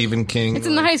 The Stephen King. It's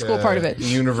in the high school part of it.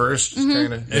 Universe,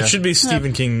 kind of. It should be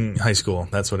Stephen King High School.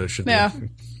 That's what it should Yeah. be.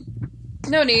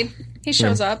 No need. He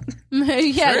shows up. Yeah,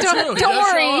 Very true. don't He does show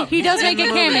worry. up. He does make a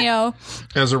cameo.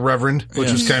 As a reverend, which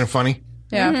is kind of funny.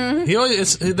 Yeah. He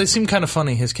always, they seem kind of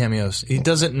funny, his cameos. He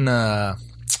does it in,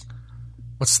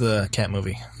 what's the cat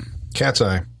movie? Cat's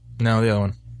Eye. No, the other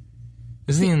one.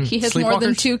 Isn't he in He has Sleepwalkers? more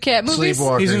than 2 cat movies.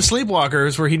 Sleepwalkers. He's in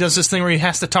Sleepwalkers, where he does this thing where he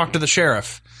has to talk to the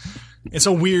sheriff. It's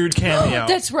a weird cameo.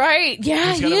 That's right.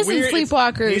 Yeah, He's got he a is in weird-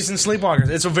 Sleepwalkers. He's in Sleepwalkers.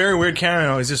 It's a very weird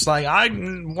cameo. He's just like, I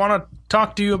want to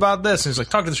talk to you about this. And he's like,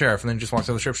 talk to the sheriff. And then he just walks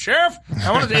to the sheriff. Sheriff,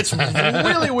 I want to. It's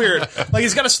really weird. Like,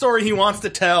 he's got a story he wants to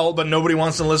tell, but nobody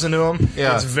wants to listen to him.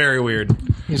 Yeah. It's very weird.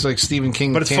 He's like Stephen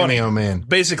King But it's cameo funny. man.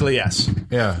 Basically, yes.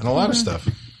 Yeah, and a lot of stuff.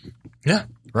 Yeah.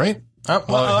 Right?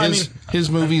 His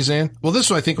movies and this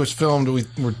one I think was filmed. We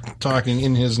were talking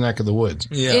in his neck of the woods.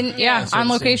 Yeah. On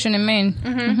location in Maine.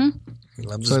 He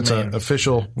loves So his it's name. an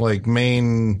official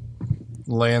Maine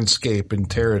landscape and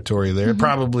territory there.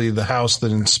 Probably the house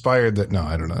that inspired that. No,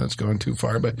 I don't know. That's going too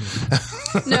far. But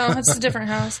No, it's a different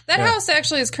house. That house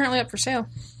actually is currently up for sale.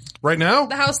 right now,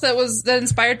 The house that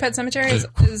inspired Pet Cemetery is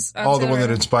on the sale one that right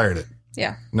now. inspired it,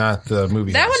 Yeah. not the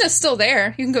movie. That house. one is still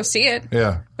there. You can go see it,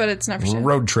 Yeah, but it's not for sale.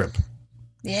 road trip.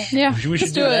 Yeah. we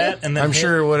should do it. that. And then I'm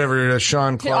sure whatever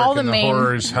Sean Clark all the and the Maine-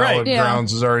 Horrors Hallowed Yeah.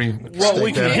 Grounds is already. Well,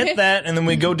 we staked can out. hit that, and then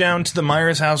we go down to the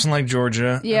Myers house in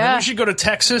Georgia. And then Yeah. we should go to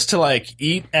Texas to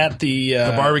eat at the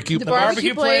barbecue. The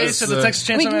barbecue place place. at the Texas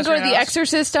Chainsaw We can go to Massacre the house.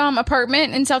 Exorcist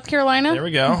apartment in South Carolina. There we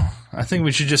go. I think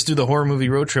we should just do the horror movie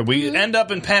road trip. We end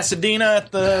up in Pasadena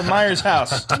at the Myers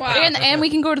house. Wow. And we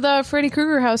can go to the Freddy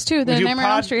Krueger house too, the We do Nightmare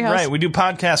on Elm Street house. Right, we do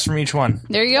podcasts from each one.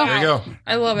 There you go. There you go.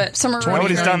 I love it. Summer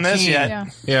Nobody's done this 2019. yet.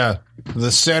 Yeah. Yeah,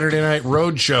 the Saturday Night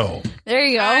Road Show. There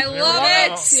you go. I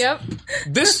love it. Yep.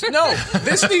 This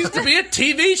needs to be a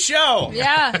TV show.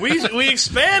 Yeah. We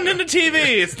expand into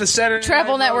TV. It's the Saturday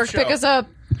Travel Night Network, Road Show. pick us up.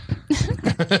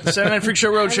 The Saturday Night Freak Show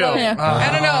Road Show. Yeah.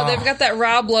 I don't know. They've got that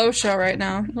Rob Lowe show right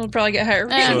now. It'll probably get higher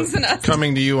ratings than us.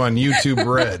 Coming to you on YouTube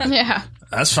Red. Yeah.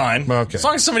 That's fine. Okay. As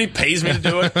long as somebody pays me to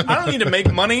do it. I don't need to make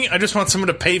money. I just want someone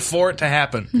to pay for it to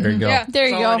happen. There you go. Yeah. There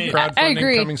you That's all I go. need. I Crowdfunding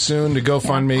agree. coming soon to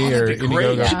GoFundMe or That'd be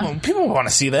great. Indiegogo. People want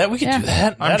to see that. We could Yeah. do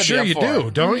that. I'm That'd sure be you up for do,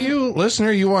 it. don't you, listener?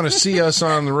 You want to see us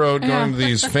on the road going to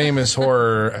these famous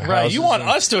horror houses. Right, you want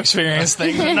us to experience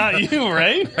things, but not you,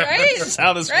 right? Right? That's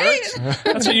how this Right?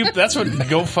 works. That's what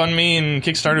GoFundMe and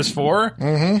Kickstarter's for.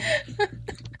 Mm-hmm.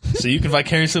 So you can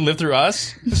vicariously live through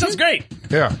us. This sounds great.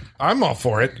 Yeah, I'm all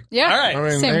for it. Yeah. All right. I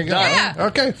mean, Same. there you go. Yeah.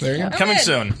 Okay, there you go. Coming in.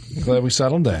 soon. Glad we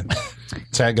settled that.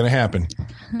 It's not going to happen.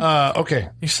 Okay.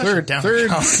 You're such a down third,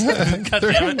 God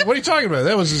damn it. What are you talking about?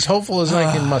 That was as hopeful as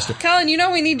I can muster. Colin, you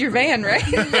know we need your van, right?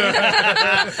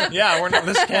 Yeah,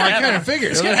 this can't I happen. kind of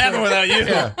figured. This can't happen without you.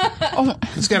 Yeah.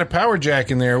 It's got a power jack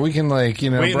in there. We can We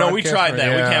broadcast tried from- that.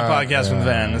 We can't Yeah, podcast from the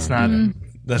van. That's not.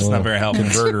 That's not very helpful.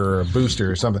 converter or a booster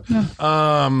or something.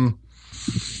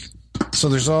 So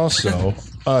there's also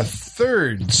a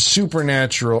third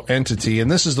supernatural entity, and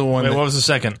this is the one Wait, what was the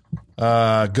second?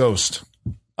 that Ghost.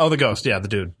 Oh, the ghost. Yeah, the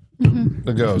dude.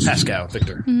 The Ghost. Pascal,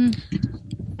 Victor.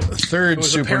 The third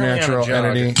was apparently supernatural on a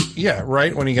jog. entity. Yeah,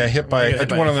 right. When he got hit by, hit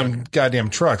by one of a them goddamn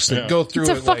trucks that go through It's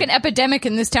a it fucking like, epidemic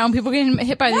in this town. People getting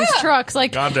hit by these trucks.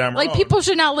 Like, Goddamn like wrong. people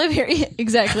should not live here.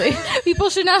 Exactly. People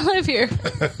should not live here.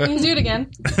 You can do it again.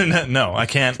 No, I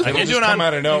can't. I can't just do it come on.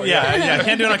 out of nowhere. Yeah, I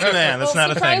can't do it on command. That's not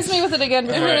a Surprise thing. me with it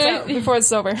again before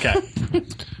it's over. Okay.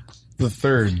 the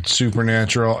third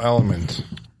supernatural element.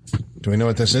 Do we know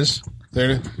what this is?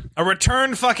 There. A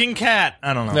returned fucking cat.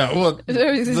 I don't know. No. Well,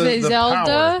 Is it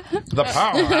Zelda?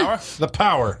 the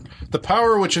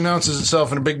power, which announces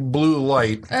itself in a big blue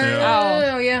light,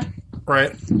 Oh, yeah.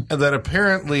 right? That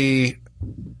apparently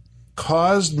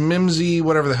caused Mimsy,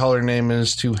 whatever the hell her name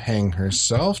is, to hang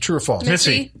herself. True or false?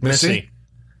 Missy. Missy?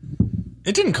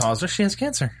 It didn't cause her. She has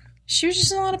cancer. She was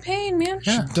just in a lot of pain, man.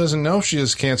 Yeah. Doesn't know she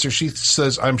has cancer. She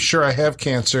says, "I'm sure I have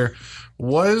cancer."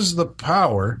 Was the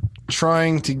power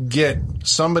trying to get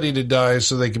somebody to die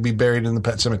so they could be buried in the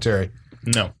pet cemetery?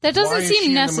 No. That Why doesn't is she in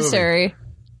seem the necessary.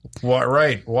 What?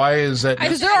 Right? Why is that?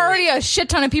 Because there are already a shit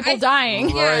ton of people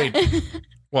dying. Right.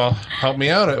 Well, help me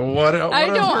out. What I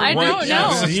don't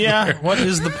know. Yeah. What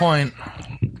is the point?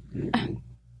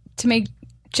 To make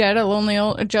Judd a lonely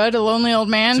old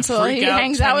man, To so he freak out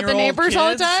hangs out with the 10-year-old neighbors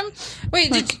all the kids? time.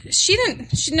 Wait,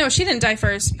 she didn't die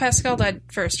first. Pascal died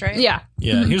first, right? Yeah.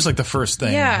 Yeah, he was like the first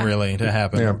thing, Yeah. really, to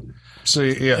happen. Yeah. So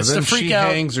yeah, It's then to freak she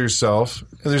out hangs herself.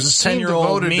 And there's a scene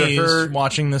 10-year-old devoted to me her.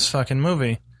 watching this fucking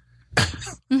movie.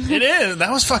 It is.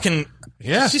 That was fucking.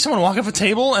 Yeah. You see someone walk up a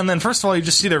table, and then first of all, you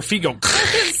just see their feet go.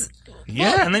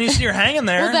 Yeah. And then you see her hanging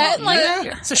there. Well, that, like,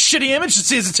 It's a shitty image to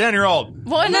see as a 10-year-old.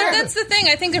 well, and That's the thing.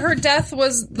 I think her death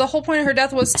was the whole point of her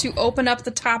death was to open up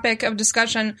the topic of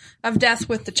discussion of death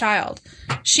with the child.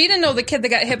 She didn't know the kid that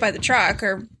got hit by the truck,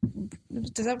 or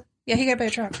does that? Yeah, he got hit by a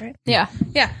truck, right? yeah.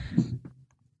 Yeah.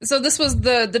 So this was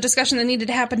the discussion that needed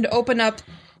to happen to open up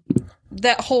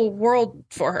that whole world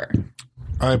for her.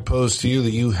 I pose to you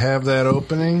that you have that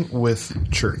opening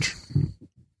with Church.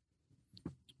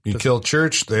 You kill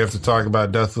Church, they have to talk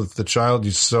about death with the child.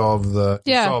 You solve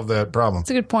that problem.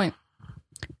 That's a good point.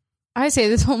 I say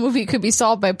this whole movie could be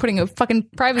solved by putting a fucking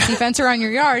privacy fence around your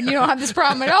yard, and you don't have this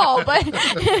problem at all. But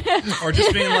Or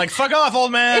just being like, fuck off,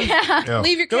 old man. Yeah.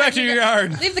 Leave your Go cat back to your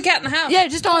yard. Leave the cat in the house. yeah,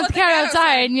 just don't let the cat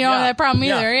outside, and you don't have that problem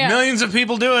either. Yeah. Millions of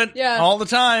people do it all the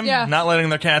time. Yeah. Not letting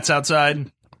their cats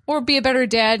outside. Or be a better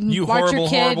dad and You watch horrible, your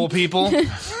kid. horrible people.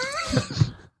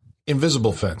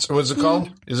 Invisible fence. Or what's it called?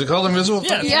 Is it called invisible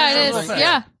fence? Yeah, it is.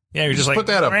 Yeah. Yeah, you're just like, put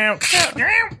that up.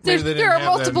 There's, they didn't there are have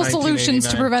that in multiple solutions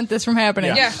to 1989. prevent this from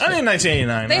happening. Yeah. I mean,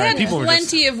 1989. They right? had People were just-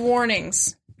 plenty of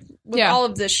warnings with Yeah. all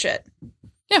of this shit.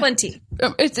 Yeah. Plenty.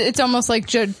 It's almost like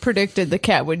Judd predicted the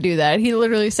cat would do that. He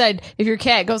literally said, if your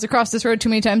cat goes across this road too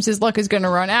many times, his luck is going to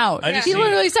run out. I just He see-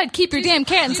 literally said, keep your damn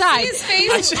cat Did inside. you see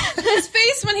his face? His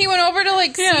face when he went over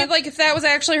to see like if that was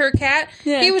actually her cat.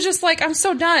 Yeah. He was just like, "I'm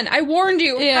so done. I warned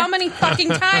you Yeah. how many fucking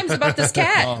times about this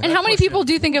cat? And how many people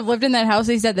do you think have lived in that house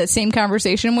he's had that same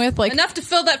conversation with? Like, Enough to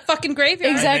fill that fucking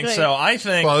graveyard." Exactly. I think so. I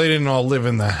think. Well, they didn't all live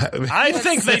in that. I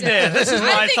think they did. This is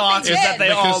my think thoughts. they Is that did. they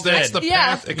all Because that's did. the Yeah.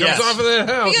 path. It comes Yes. off of that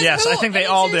house. Because Yes, I think they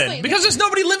all seriously, did. Because there's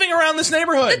nobody living around this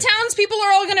neighborhood. the townspeople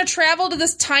are all going to travel to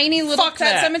this tiny little Fuck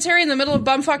pet that. cemetery in the middle of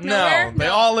bumfuck nowhere. No, they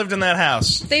all lived in that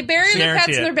house. They bury their Guarantee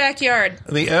pets in it. their backyard.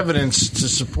 The evidence to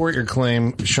support your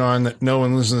claim, Sean, that no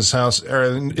one lives in this house or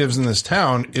lives in this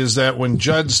town is that when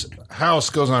Judd's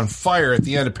house goes on fire at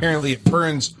the end, apparently it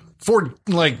burns for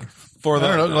I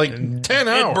don't know, like 10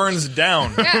 hours. It burns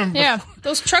down. yeah.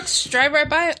 Those trucks drive right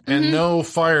by it. And no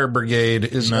fire brigade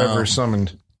is ever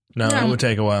summoned. No, it would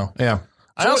take a while. Yeah.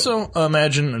 I also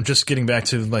imagine, just getting back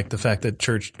to like the fact that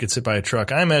Church gets hit by a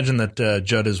truck, I imagine that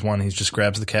Judd is one. He just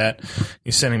grabs the cat,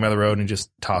 he's standing by the road, and he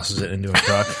just tosses it into a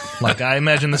truck. Like, I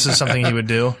imagine this is something he would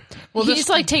do. Well, he's just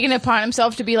like taking it upon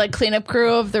himself to be like cleanup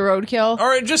crew of the roadkill.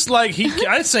 Or just like,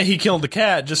 I'd say he killed the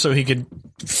cat just so he could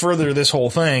further this whole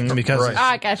thing because Right.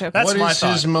 Ah, gotcha. That's What my is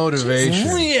thought. his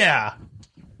motivation? Yeah.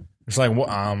 It's like, well,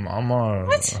 I'm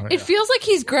It feels like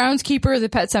he's groundskeeper of the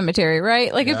pet cemetery,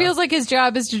 right? Like, it feels like his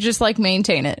job is to just like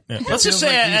maintain it. Yeah. Let's just Feels say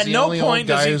like he's at the no only old point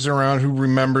guy does he who's around who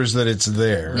remembers that it's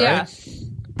there. Right?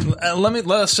 let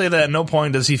us say that at no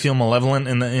point does he feel malevolent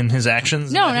in his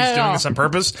actions. No, that not he's at doing all. this on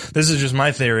purpose. This is just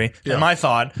my theory and my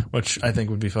thought, which I think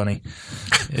would be funny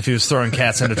if he was throwing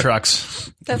cats into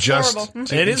trucks. That's Just horrible.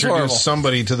 to It is introduce horrible.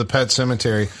 somebody to the pet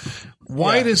cemetery.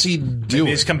 Why does he do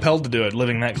He's it? compelled to do it,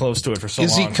 living that close to it for so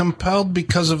Is long. he compelled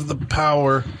because of the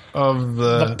power of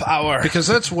the power? Because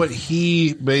that's what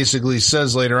he basically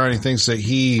says later on. He thinks that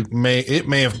it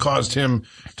may have caused him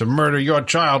to murder your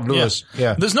child, Lewis.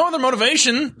 Yeah. There's no other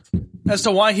motivation as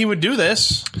to why he would do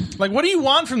this. Like, what do you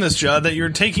want from this, Judd? That you're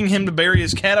taking him to bury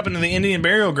his cat up into the Indian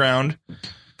burial ground?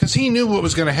 Because he knew what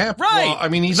was going to happen. Right. Well, I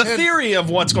mean, he's the had- theory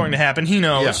of what's going to happen. He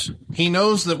knows. Yeah. He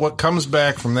knows that what comes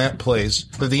back from that place,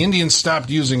 that the Indians stopped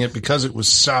using it because it was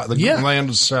the land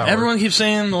was sour. Everyone keeps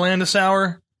saying the land is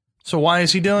sour. So why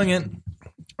is he doing it?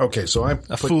 Okay, so I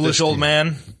A foolish old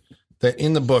man. That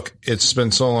in the book, it's been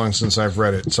so long since I've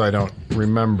read it, so I don't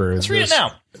remember. Let's read it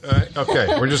now. Okay,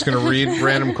 we're just going to read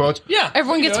random quotes. Yeah.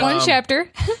 Everyone gets one chapter.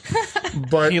 He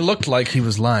But looked like he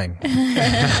was lying.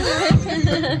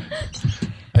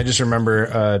 I just remember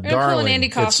I'm gonna pull Darling. an Andy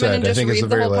it Kaufman said. and I just think it's read the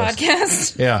the very whole last.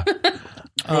 podcast. Yeah,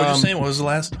 What was you saying? What was the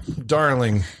last?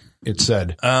 Darling. It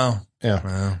said. Oh.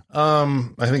 Yeah.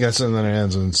 I think that's and then it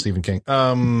ends in Stephen King.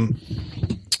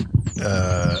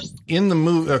 In the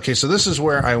movie, okay, so this is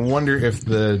where I wonder if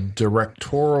the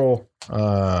directorial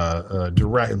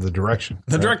direction.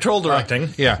 The directorial directing.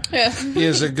 Yeah.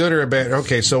 Is a good or a bad.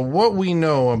 Okay, so what we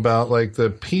know about like the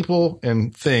people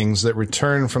and things that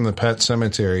return from the pet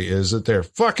cemetery is that they're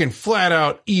fucking flat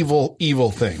out evil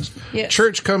things. Yeah.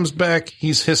 Church comes back,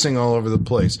 he's hissing all over the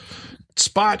place.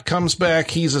 Spot comes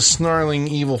back, he's a snarling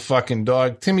evil fucking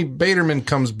dog. Timmy Baterman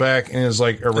comes back and is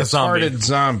like a retarded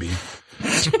zombie.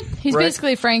 He's Right.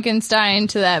 basically Frankenstein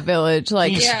to that village.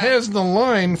 Like, He has the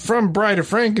line from Bride of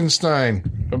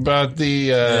Frankenstein about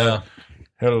the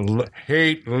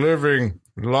hate living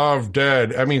love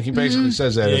dead. I mean, he basically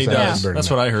says that. Yeah, as he that does. Burning That's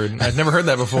Man. what I heard. I'd never heard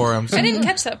that before. I didn't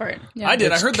catch that part. I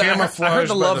did. I heard that. I heard Camouflaged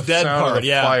the by love dead sound of part. the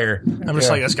Yeah. fire. I'm just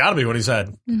like, that's got to be what he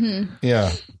said.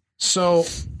 Yeah. So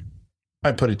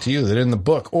I put it to you that in the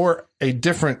book, or a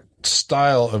different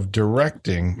style of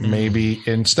directing, maybe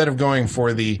instead of going for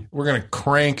we're going to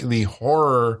crank the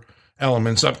horror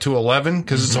elements up to 11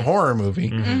 because it's a horror movie.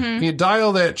 You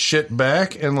dial that shit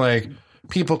back and like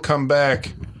people come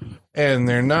back and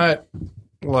they're not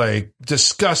like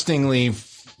disgustingly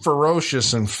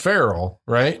ferocious and feral,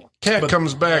 right? Cat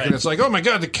comes back and it's like, oh my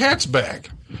God, the cat's back,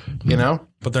 you know?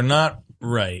 But they're not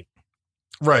right.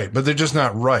 Right. But they're just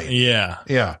not right. Yeah.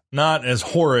 Yeah. Not as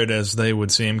horrid as they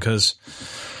would seem, because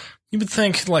you would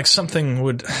think like something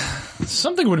would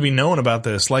be known about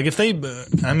this. Like if they,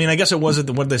 I mean, I guess it was at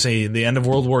what did they say, the end of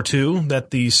World War II that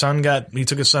the son he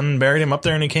took his son and buried him up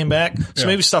there and he came back. So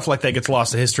maybe stuff like that gets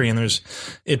lost to history, and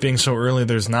it being so early,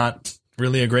 there's not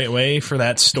really a great way for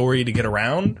that story to get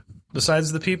around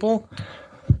besides the people.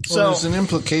 So Well, there's an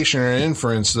implication or an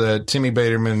inference that Timmy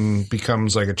Baterman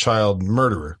becomes like a child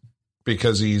murderer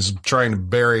because he's trying to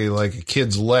bury like a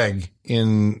kid's leg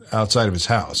outside of his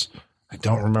house. I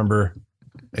don't remember.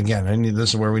 Again, this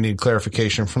is where we need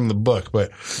clarification from the book,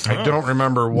 but I don't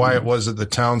remember why it was that the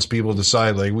townspeople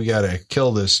decide like we got to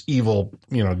kill this evil,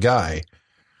 guy.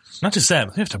 not just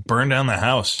that, they have to burn down the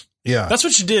house. Yeah, That's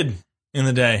what you did in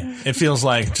the day. It feels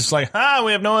like just like,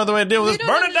 we have no other way to deal with this.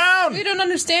 Burn it down. We don't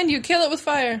understand you. Kill it with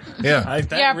fire. yeah.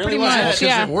 That really pretty was much. it.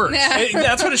 Yeah. It works.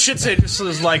 That's what it should say. Just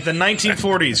is like the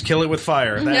 1940s, kill it with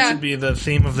fire. That should be the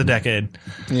theme of the decade.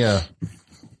 Yeah.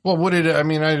 Well,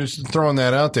 I just throwing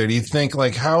that out there. Do you think,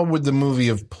 like, how would the movie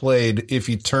have played if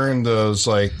you turned those,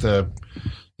 like,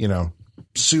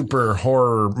 super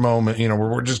horror moment, where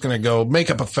we're just going to go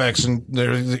makeup effects and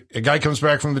a guy comes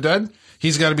back from the dead?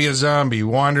 He's got to be a zombie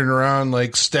wandering around,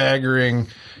 like, staggering,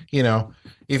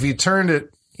 If you turned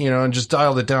it, and just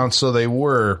dialed it down so they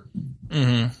were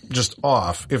just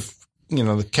off, if,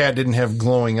 the cat didn't have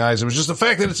glowing eyes, it was just the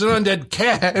fact that it's an undead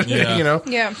cat,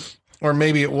 Yeah. Or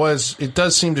maybe it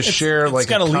does seem to share It's like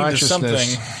gotta a lead to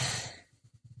consciousness. something.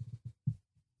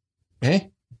 Eh?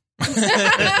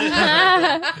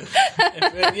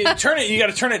 You got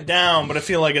to turn it down, but I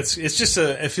feel like it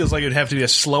feels like it'd have to be a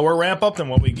slower ramp up than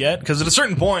what we get, because at a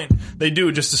certain point they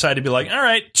do just decide to be like, all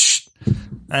right,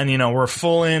 and we're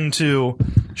full into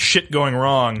shit going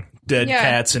wrong, dead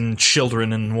cats and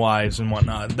children and wives and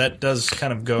whatnot. That does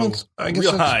kind of go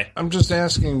real high. I'm just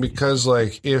asking because,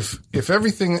 like, if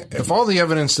all the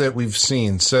evidence that we've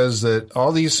seen says that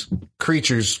all these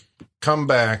creatures come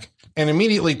back and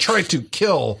immediately try to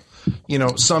kill,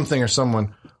 something or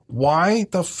someone, why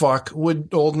the fuck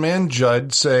would old man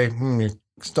Judd say, your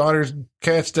daughter's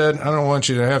cat's dead, I don't want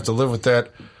you to have to live with that,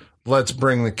 let's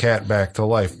bring the cat back to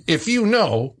life? If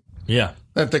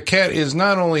that the cat is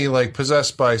not only like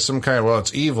possessed by some kind of,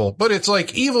 it's evil, but it's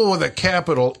like evil with a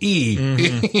capital E,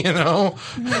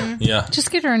 Yeah.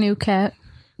 Just get her a new cat.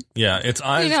 Yeah, its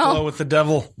eyes glow with the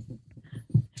devil.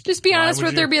 Just be honest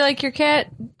with her. Be like, your cat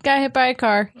got hit by a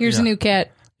car. Here's a new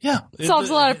cat. Yeah. Solves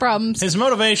a lot of problems. His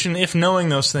motivation, if knowing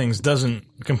those things, doesn't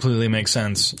completely make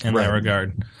sense in that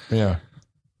regard. Yeah.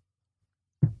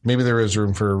 Maybe there is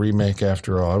room for a remake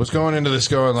after all. I was going into this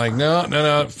going like,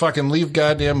 no, fucking leave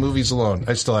goddamn movies alone.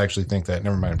 I still actually think that.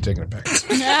 Never mind, I'm taking it back.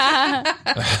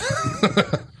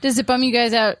 Does it bum you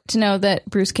guys out to know that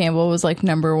Bruce Campbell was like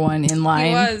 *1 in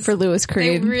line for Louis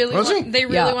Creed? They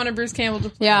really Yeah. wanted Bruce Campbell to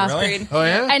play Yeah. Louis Creed. Oh,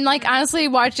 yeah? And like honestly,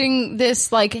 watching this,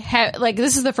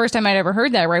 this is the first time I'd ever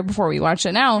heard that right before we watched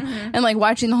it now, and like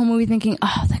watching the whole movie, thinking,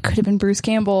 oh, that could have been Bruce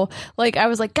Campbell. Like I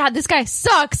was like, God, this guy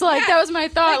sucks. Like that was my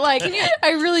thought. Like I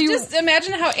really Just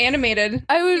imagine how animated.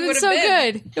 I would have been so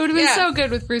good. It would have been Yeah. so good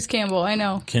with Bruce Campbell. I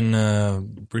know.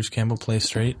 Can Bruce Campbell play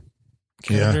straight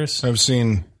Yeah. characters? I've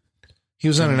seen. He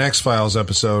was on an X-Files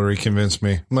episode where he convinced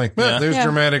me. I'm like, there's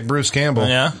dramatic Bruce Campbell.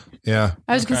 Yeah. Yeah.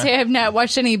 I was gonna say I have not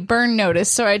watched any Burn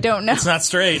Notice, so I don't know. It's not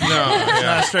straight. No, it's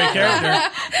not a straight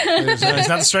character. He's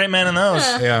not the straight man in those.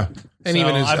 Yeah. And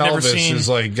even his I've never Elvis seen- is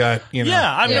like got,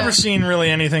 Yeah, I've never seen really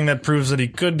anything that proves that he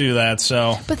could do that.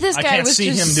 So, But this I guy can't was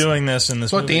see just- him doing this in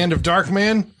this Look, movie. the end of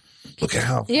Darkman. Look at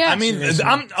how. Yeah, I mean,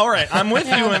 I'm all right. I'm with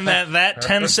you in that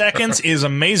 10 seconds is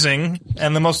amazing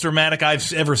and the most dramatic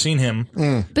I've ever seen him.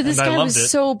 but this and I guy loved was it.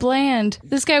 so bland.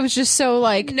 This guy was just so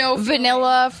like No feeling.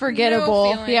 vanilla,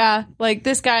 forgettable. No feeling. Yeah, like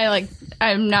this guy. Like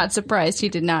I'm not surprised he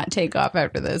did not take off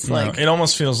after this. Like It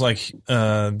almost feels like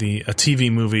a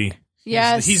TV movie.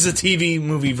 yes, He's a TV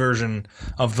movie version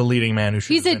of the leading man who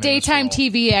should he's have a been in this daytime role.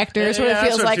 TV actor. Is what Yeah, it that's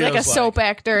feels what it like a feels soap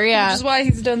actor. Which Yeah, is why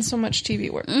he's done so much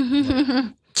TV work.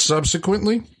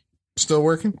 Subsequently, still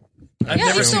working? I've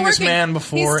never he's seen still this working. man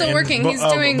before. He's still working. He's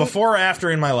doing before or after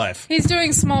in my life. He's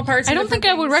doing small parts. I don't think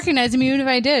I would recognize him even if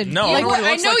I did. No, Like, I know,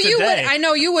 I know you would. I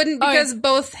know you wouldn't because Okay.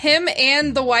 both him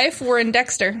and the wife were in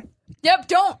Dexter. Yep.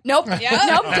 Don't. Nope. Yeah.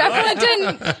 Nope. Definitely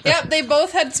didn't. Yep, they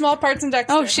both had small parts in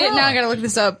Dexter. Oh shit! Now I gotta look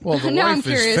this up. Well, the now I'm wife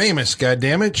is curious. famous. God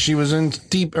damn it, she was in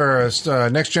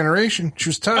Next Generation. She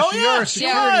was Tasha Oh, yeah, Yar, she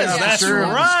security was. That's officer of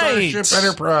the right. Starship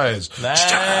Enterprise.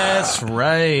 That's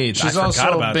right. She's I forgot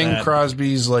also about Bing that.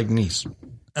 Crosby's niece.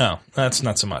 Oh, that's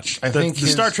not so much. I think the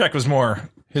his- Star Trek was more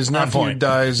His on nephew point.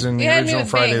 dies in the Yeah, I knew original it was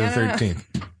Friday Bing. the I don't know.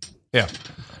 13th. Yeah.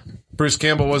 Bruce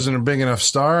Campbell wasn't a big enough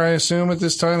star, I assume, at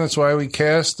this time. That's why we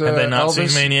cast Have they not Elvis.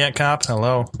 seen Maniac Cop?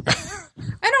 Hello. I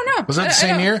don't know. Was that the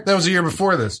same year? That was the year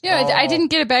before this. Yeah, I didn't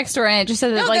get a backstory on it. It just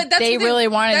said that No, like that's they who really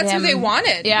wanted That's him. who they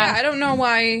wanted. Yeah. I don't know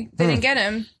why they didn't get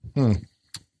him.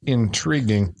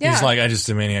 Intriguing. Yeah. He's like, I just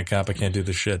did Maniac Cop. I can't do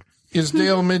this shit. Is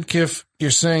Dale Midkiff,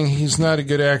 you're saying he's not a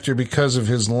good actor because of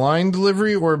his line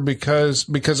delivery or because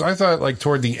I thought like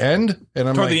toward the end, and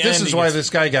I'm Toward like, the this end, is he why gets- this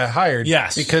guy got hired.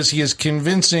 Yes. Because he is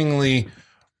convincingly,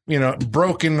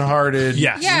 brokenhearted,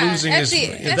 Yes. Yeah, losing at his,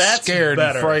 the- That's scared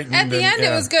better. and frightened. At the and- end,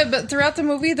 yeah. it was good, but throughout the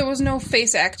movie, there was no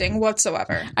face acting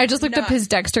whatsoever. I just looked up his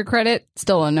Dexter credit.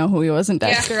 Still don't know who he was in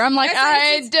Dexter. I'm like, That's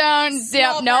I like don't. Small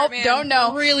Yep. part, Nope. man. Don't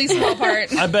know. Really small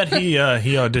part. I bet he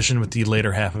auditioned with the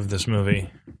later half of this movie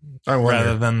I wonder.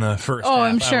 rather than the first Oh,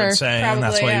 half, I'm I sure. would say, and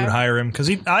that's Probably, why yeah. you would hire him.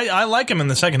 Because I like him in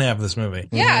the second half of this movie.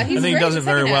 Yeah, he's I think he great does in it the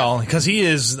very second well half. because he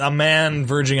is a man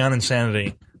verging on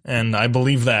insanity, and I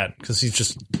believe that because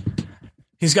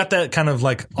he's got that kind of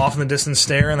like off in the distance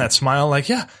stare and that smile, like,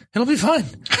 yeah, it'll be fine.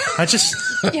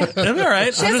 It'll be all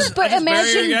right. hasn't- but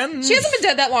imagine- again. She hasn't been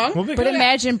dead that long. We'll be But good.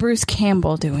 imagine Bruce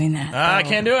Campbell doing that. I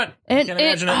can't do it. And Can't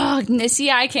imagine it. Oh,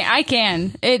 see, I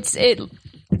can.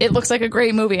 It looks like a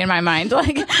great movie in my mind.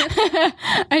 Like,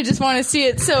 I just want to see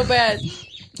it so bad.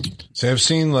 So I've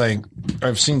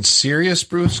seen serious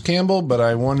Bruce Campbell, but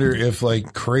I wonder if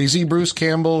like crazy Bruce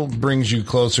Campbell brings you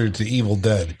closer to Evil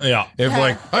Dead. Yeah. If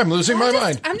like I'm losing my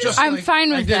mind, I'm like fine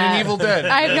with I did that. in Evil Dead.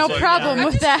 I have no problem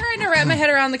with that. Trying to wrap my head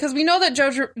around because we know that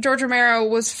George Romero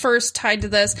was first tied to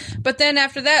this, but then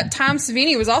after that, Tom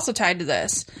Savini was also tied to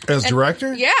this. As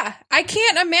director, Yeah, I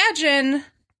can't imagine.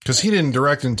 because he didn't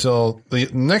direct until the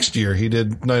next year. He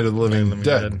did Night of the Living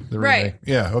Dead, the Right. remake.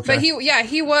 Yeah, okay.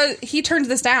 But he turned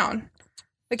this down.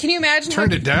 Like, can you imagine?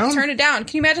 Turned it down? Turned it down.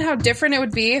 Can you imagine how different it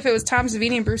would be if it was Tom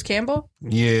Savini and Bruce Campbell?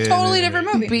 yeah, Totally different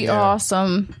movie. Be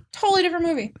awesome. Totally different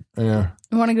movie. Yeah,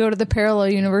 I want to go to the parallel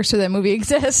universe where that movie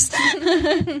exists.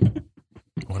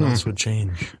 What else would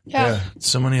change? Yeah.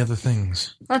 So many other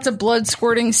things. Lots of blood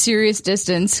squirting serious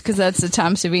distance because that's the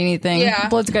Tom Savini thing. Yeah.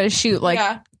 Blood's got to shoot like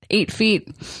Yeah. 8 feet.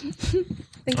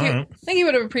 I think you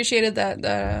would have appreciated that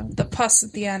the pus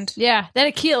at the end. Yeah, that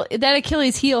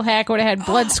Achilles heel hack would have had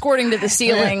blood squirting to the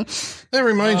ceiling. that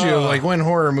reminds you of like when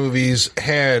horror movies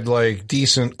had like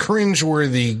decent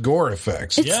cringeworthy gore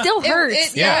effects. It still hurts.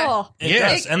 it- Yeah. still. It Yeah.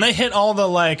 does. And they hit all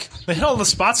the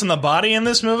spots in the body in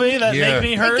this movie that Yeah. make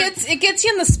me hurt. It gets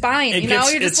you in the spine. It You know,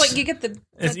 gets- you're just it's- like you get the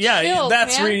Yeah, chills,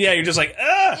 that's man. you're just like,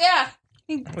 ugh. Yeah.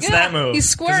 What's that move? He's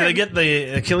 'Cause squirming. they get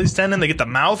the Achilles tendon, they get the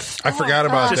mouth. I forgot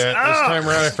about Just, that this time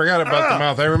around. I forgot about the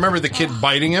mouth. I remember the kid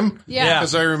biting him. Yeah.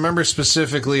 Because I remember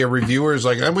specifically a reviewer is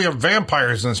like, and we have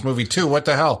vampires in this movie too. What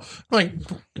the hell? I'm like,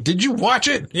 did you watch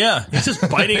it? Yeah, he's just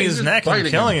biting He's his just neck biting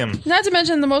and killing him. Not to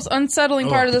mention the most unsettling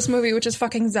part of this movie, which is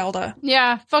fucking Zelda.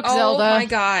 Yeah, fuck Zelda. Oh my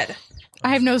god!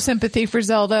 I have no sympathy for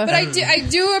Zelda. But I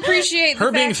do appreciate Her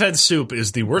the being fact- fed soup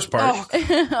is the worst part.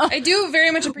 Oh, I do very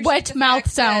much appreciate Wet the mouth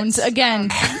fact sounds that- again.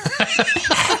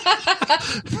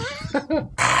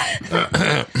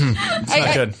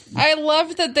 Not good. I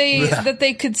love that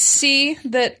they could see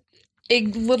that a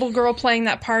little girl playing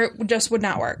that part just would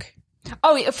not work.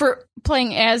 Oh, yeah, for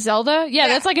playing as Zelda? Yeah,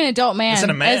 that's like an adult man. It's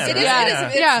a man, As- right? yeah,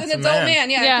 It's yeah. an It's a adult man. man.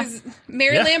 Yeah, Yeah. because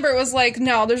Mary Yeah. Lambert was like,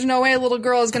 "No, there's no way a little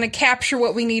girl is going to capture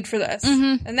what we need for this,"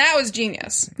 and that was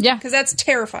genius. Yeah. because that's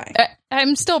terrifying.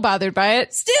 I'm still bothered by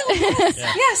it. Still,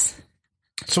 yes.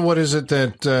 So what is it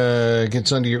that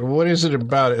gets under your? What is it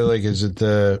about it? Like, is it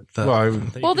the? Well, You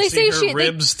they can see say her she-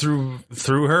 ribs through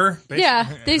her. Basically. Yeah,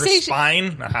 they her say she-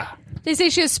 spine. Ah. They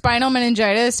say she has spinal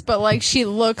meningitis, but like she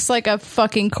looks like a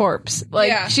fucking corpse. Like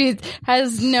Yeah. she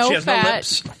has no She has no fat.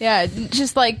 lips. Yeah,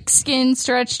 just like skin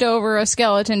stretched over a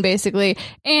skeleton basically.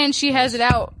 And she has it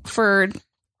out for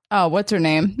what's her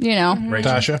name? You know.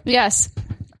 Rachel. Tasha? Yes.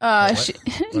 She,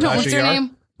 no, what's her Yar?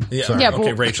 name? Yeah, Sorry. Yeah,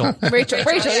 okay, but- Rachel. Rachel,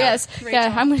 yes.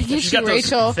 Yeah, I'm going to give She's you got those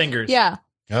Rachel. fingers. Yeah.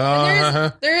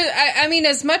 I mean,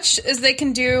 as much as they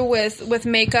can do with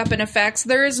makeup and effects,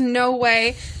 there is no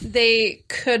way they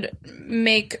could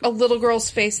make a little girl's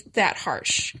face that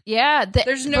harsh. Yeah.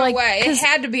 There's no way. It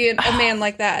had to be a man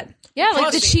like that. Yeah,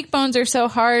 like the cheekbones are so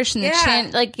harsh and the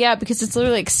chin, because it's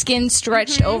literally like skin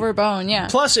stretched over bone. Yeah.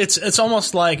 Plus, it's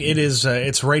almost like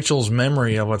it's Rachel's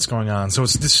memory of what's going on, so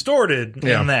it's distorted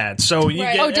in that. So you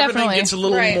get everything definitely. gets a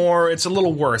little more. It's a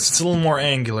little worse. It's a little more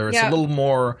angular. It's a little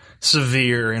more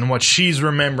severe in what she's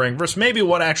remembering versus maybe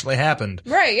what actually happened.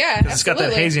 Right. Yeah. It's got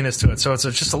that haziness to it, so it's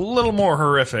just a little more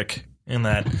horrific in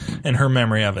her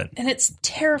memory of it, and it's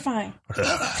terrifying.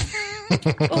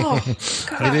 Oh,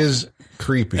 God. It is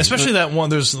creepy, especially that one.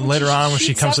 There's later on when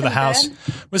she comes to the house.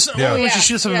 When she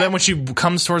shoots up in bed, when she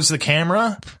comes towards the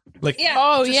camera, like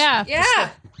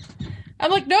I'm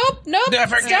like, nope.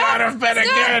 Never get out of bed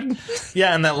again.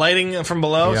 Yeah, and that lighting from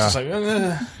below. It's just like,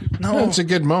 no, it's a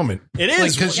good moment. It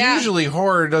is because usually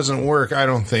horror doesn't work. I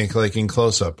don't think like in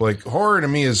close up. Like horror to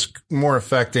me is more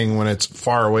affecting when it's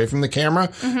far away from the camera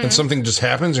and something just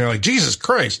happens and you're like, Jesus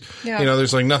Christ. Yeah. You know,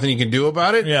 there's like nothing you can do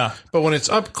about it. Yeah. But when it's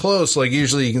up close, like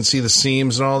usually you can see the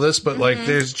seams and all this. But like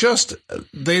there's just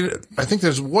I think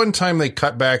there's one time they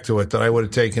cut back to it that I would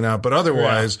have taken out. But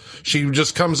otherwise, she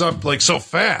just comes up like so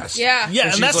fast. Yeah.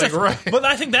 Yeah, and that's like, but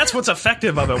I think that's what's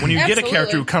effective of it when you get a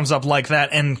character who comes up like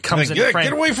that and comes in frame.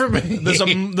 Get away from me.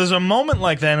 There's a moment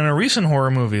like that in a recent horror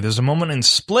movie. There's a moment in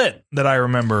Split that I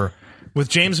remember with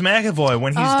James McAvoy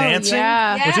when he's dancing,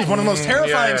 which is one of the most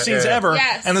terrifying scenes ever.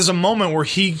 Yes. And there's a moment where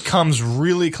he comes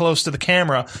really close to the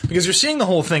camera because you're seeing the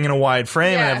whole thing in a wide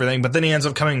frame and everything, but then he ends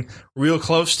up coming real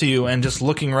close to you and just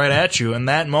looking right at you. And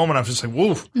that moment, I'm just like,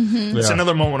 woo. It's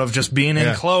another moment of just being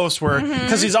in close where,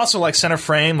 because he's also like center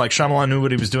frame, like Shyamalan knew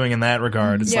what he was doing in that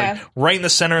regard. It's like right in the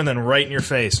center and then right in your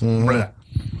face.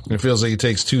 It feels like he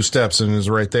takes 2 steps and is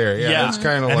right there. Yeah. It's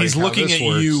kind of like he's looking at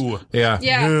you.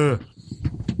 Yeah.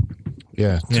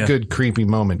 Yeah, it's a good creepy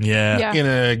moment. Yeah. In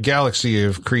a galaxy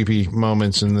of creepy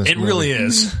moments in this movie. Really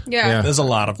is. Yeah. There's a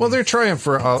lot of them. Well, they're trying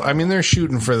they're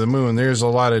shooting for the moon. There's a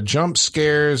lot of jump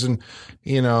scares and,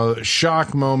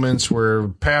 shock moments where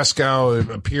Pascal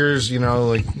appears,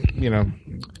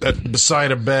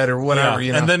 beside a bed or whatever,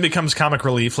 and then becomes comic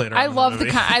relief later. I love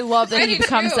that he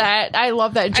becomes that. I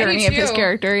love that journey of his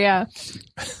character. Yeah.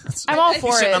 I'm all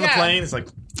for it. On the plane, it's like,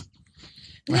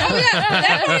 oh yeah,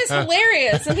 that movie is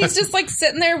hilarious, and he's just like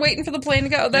sitting there waiting for the plane to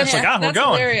go. That's we're going.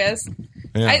 Hilarious.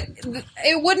 Yeah. I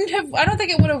don't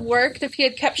think it would have worked if he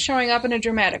had kept showing up in a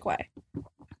dramatic way.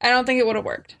 I don't think it would have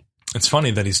worked. It's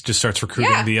funny that he just starts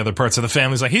recruiting the other parts of the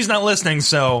family. He's like, he's not listening,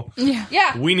 so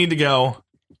we need to go.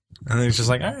 And then he's just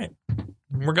like, all right,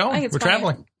 we're going. We're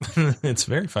traveling. It's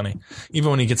very funny. Even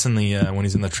when he gets in the when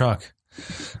he's in the truck,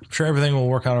 I'm sure everything will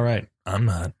work out all right. I'm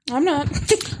not.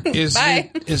 Is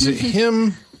it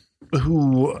him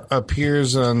who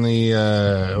appears on the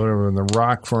the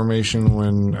rock formation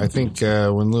when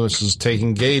when Lewis is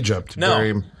taking Gage up to bury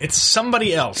him? It's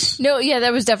somebody else. No,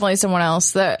 that was definitely someone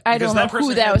else. That I don't know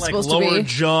who that was supposed to be. Lower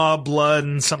jaw, blood,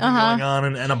 and something going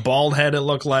on, and a bald head. It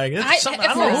looked like I don't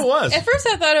know who it was. At first,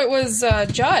 I thought it was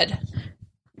Judd.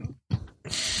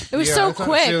 It was so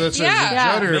quick.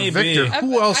 Judd or Victor.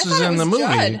 Who else is in the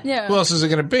movie? Yeah. Who else is it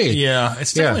going to be? Yeah,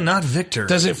 it's definitely not Victor.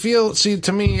 Does it feel? See,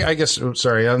 to me, I guess.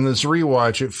 Sorry, on this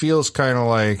rewatch, it feels kind of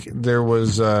like there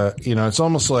was. It's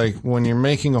almost like when you're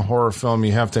making a horror film,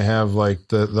 you have to have like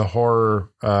the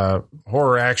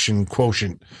horror action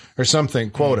quotient or something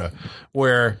quota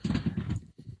where.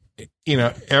 You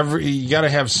got to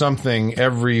have something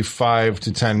every 5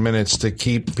 to 10 minutes to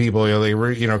keep people,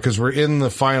 because we're in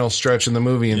the final stretch in the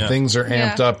movie and things are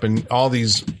amped up and all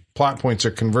these plot points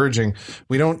are converging.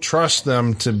 We don't trust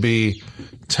them to be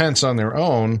tense on their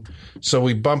own. So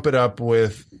we bump it up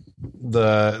with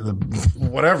the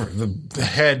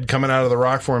head coming out of the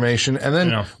rock formation. And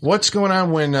then what's going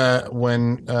on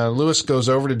when Lewis goes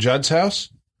over to Judd's house?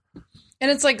 And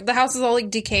it's like the house is all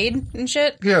like decayed and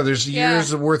shit. Yeah, there's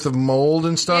years worth of mold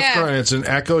and stuff going. It's an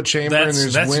echo chamber and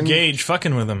there's wind. Gage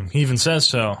fucking with him. He even says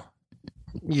so.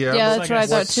 Yeah, that's what I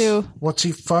thought too. What's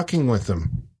he fucking with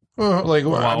him? Why?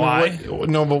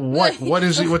 What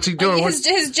is he? What's he doing?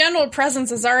 His general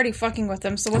presence is already fucking with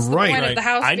him. So what's the point of the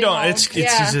house? I don't.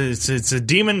 It's a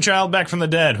demon child back from the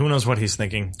dead. Who knows what he's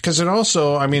thinking? Because it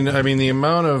also, I mean, the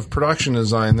amount of production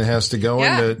design that has to go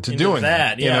into doing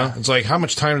that. It's like how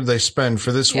much time did they spend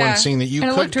for this one scene that you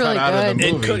could cut out of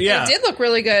the movie? It did look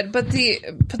really good, but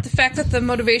the fact that the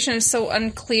motivation is so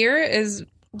unclear is.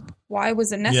 Why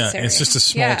was it necessary? Yeah, it's just a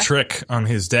small trick on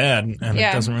his dad, and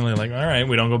it doesn't really all right,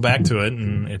 we don't go back to it,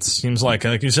 and it seems like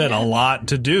you said, a lot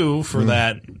to do for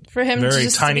that For him, very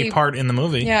just tiny to be, part in the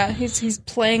movie. Yeah, he's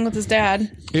playing with his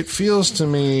dad. It feels to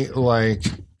me like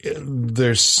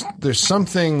there's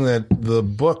something that the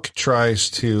book tries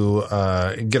to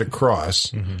get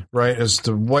across, right, as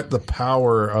to what the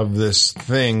power of this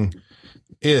thing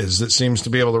is that seems to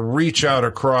be able to reach out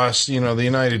across, the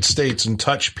United States and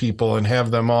touch people and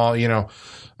have them all,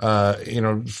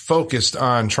 focused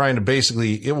on trying to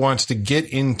basically, it wants to get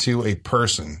into a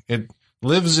person. It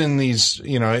lives in these,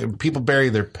 people bury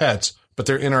their pets, but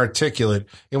they're inarticulate.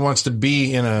 It wants to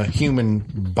be in a human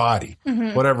body,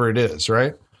 whatever it is,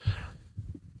 right?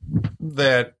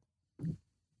 That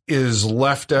is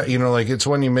left out, it's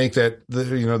when you make that,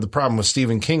 the problem with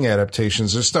Stephen King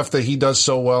adaptations, there's stuff that he does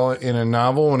so well in a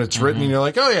novel when it's written and you're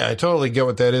like, oh yeah, I totally get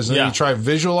what that is. And then you try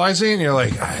visualizing it and you're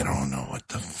like, I don't know what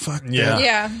the fuck.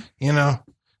 Yeah.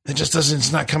 It just doesn't,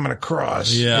 it's not coming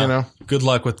across. Yeah. Good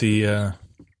luck with the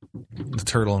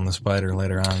turtle and the spider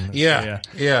later on. Yeah.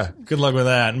 Good luck with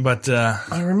that. But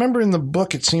I remember in the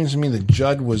book, it seems to me that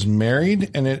Judd was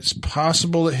married, and it's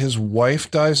possible that his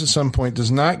wife dies at some point, does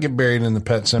not get buried in the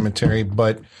pet cemetery,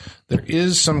 but there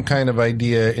is some kind of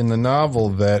idea in the novel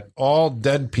that all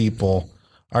dead people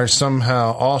are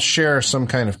somehow, all share some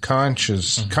kind of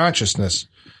consciousness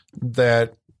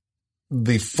that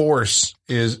the Force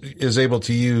is able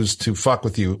to use to fuck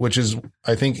with you, which is,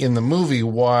 I think, in the movie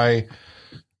why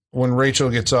when Rachel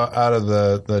gets out of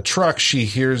the truck, she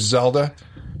hears Zelda,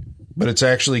 but it's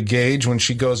actually Gage. When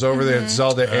she goes over there, it's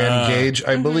Zelda and Gage.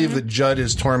 I believe that Judd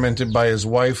is tormented by his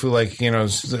wife who, I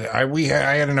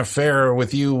had an affair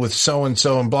with you with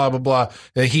so-and-so and blah, blah, blah.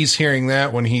 And he's hearing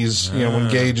that when he's, when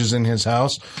Gage is in his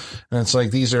house. And it's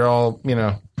like, these are all,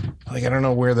 I don't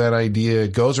know where that idea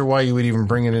goes or why you would even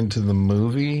bring it into the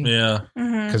movie. Yeah.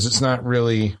 Because it's not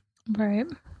really, right.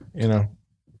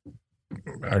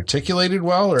 Articulated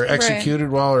well or executed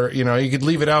well, or you could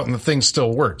leave it out and the thing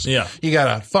still works. Yeah, you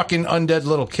got a fucking undead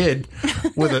little kid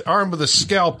with an arm with a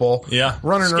scalpel,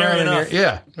 running scary around enough. in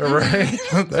there. Right.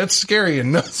 That's scary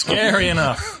enough. Scary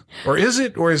enough. Or is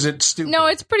it? Or is it stupid? No,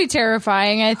 it's pretty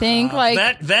terrifying. I think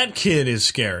that kid is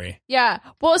scary. Yeah,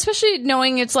 well, especially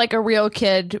knowing it's like a real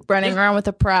kid running around with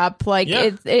a prop.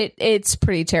 It's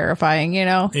pretty terrifying.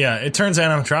 Yeah, it turns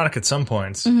animatronic at some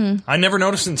points. I never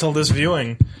noticed it until this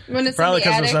viewing. When it's probably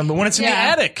because when it's in the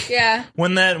attic. Yeah.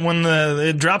 When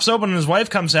it drops open and his wife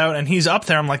comes out and he's up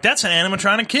there, I'm like, that's an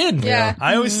animatronic kid. Yeah.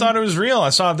 I always thought it was real.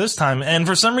 I saw it this time, and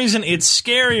for some reason, it's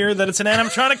scarier that it's an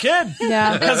animatronic kid.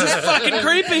 Yeah, because it's fucking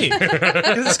creepy.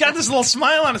 It's got this little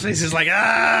smile on his face. He's like,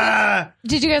 ah.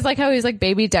 Did you guys like how he's like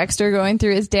baby Dexter going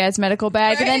through his dad's medical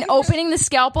bag and then opening the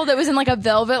scalpel that was in like a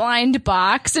velvet lined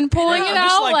box and pulling it I'm out?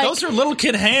 just like, those are little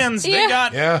kid hands. They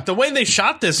got the way they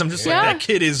shot this. I'm just like, that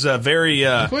kid is very.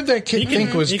 What did that kid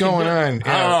think was going on?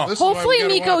 I don't know. Hopefully,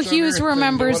 Miko Hughes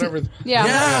remembers.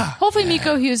 Hopefully,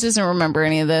 Miko Hughes doesn't remember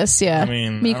any of this. Yeah, I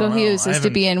mean, Miko Hughes is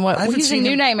to be in what? He's in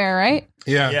New Nightmare, right?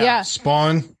 Yeah.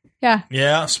 Spawn.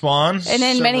 Yeah, Spawn. And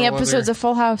then many episodes of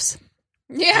Full House.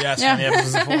 Yeah. Many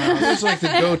episodes of Full House. He was like the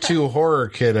go-to horror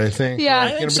kid, I think. Yeah.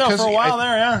 I think so for a while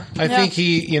there, I think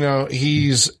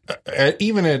he's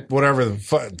even at whatever,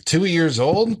 2 years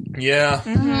old. Yeah.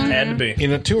 Had to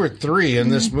be. 2 or 3 in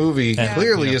this movie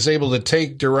clearly is able to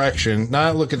take direction,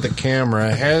 not look at the camera.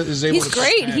 Is able He's to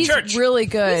great. He's really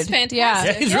good. He's fantastic.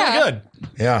 Yeah, he's really good.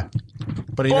 Yeah.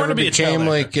 But he Born never to be a became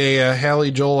like a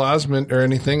Hallie Joel Osment or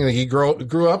anything. Like he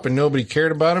grew up and nobody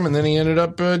cared about him, and then he ended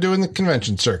up doing the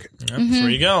convention circuit. Yep, there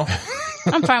you go.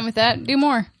 I'm fine with that. Do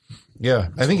more. Yeah,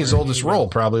 I think his oldest role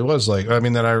probably was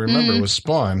that I remember was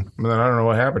Spawn. But then I don't know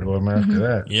what happened to him after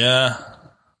that. Yeah.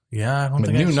 Yeah, I don't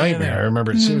think New Nightmare. I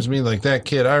remember it seems to me like that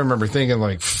kid. I remember thinking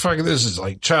like, fuck, this is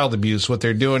like child abuse, what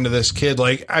they're doing to this kid.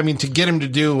 Like, I mean, to get him to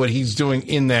do what he's doing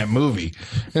in that movie.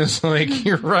 It's like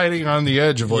you're riding on the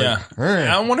edge of like,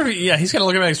 I wonder if, he's got to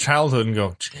look at his childhood and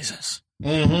go, Jesus.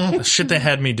 The shit they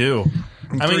had me do.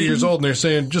 I'm 3 years old and they're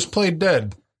saying, just play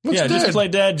dead. What's dead? Just play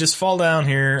dead, just fall down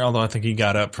here. Although I think he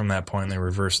got up from that point and they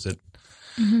reversed it.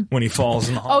 When he falls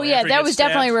in the hallway. Oh yeah, that was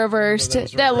definitely reversed.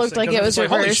 That looked like it was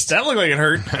reversed. That looked like it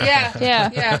hurt.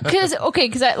 Yeah. Because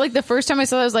like the first time I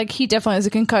saw it, I was like, he definitely has a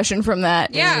concussion from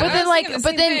that. Yeah.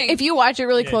 But then if you watch it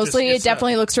really closely, it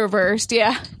definitely looks reversed.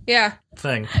 Yeah.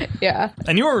 Thing. Yeah.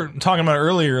 And you were talking about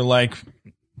earlier, like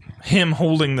him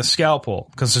holding the scalpel,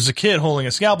 because there's a kid holding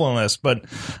a scalpel in this, but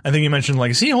I think you mentioned, like,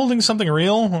 is he holding something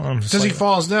real? Because he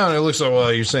falls down, it looks like,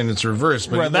 well, you're saying it's reversed,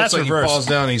 but it looks like reversed. He falls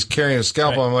down and he's carrying a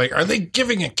scalpel. I'm like, are they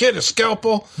giving a kid a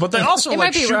scalpel? But they also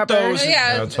like shoot rubber. those.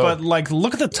 Yeah. But like,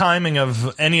 look at the timing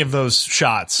of any of those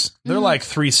shots. They're like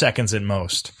 3 seconds at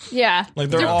most. Yeah. Like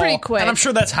they're pretty quick. And I'm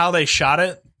sure that's how they shot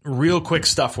it. real quick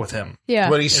stuff with him. Yeah.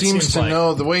 But he seems seems to like-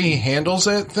 know the way he handles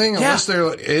that thing. Unless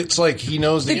it's like he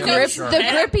knows the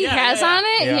grip he has on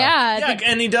it. Yeah. Yeah,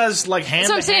 and he does like hand. That's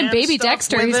what I'm saying, hand Baby stuff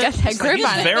Dexter, with he's it. got that It's grip he's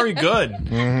on it. very good.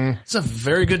 It's a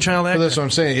very good child actor. That's what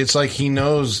I'm saying. It's like he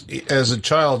knows, as a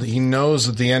child, he knows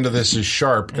that the end of this is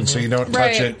sharp, and so you don't touch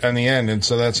Right. it on the end, and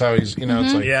so that's how he's,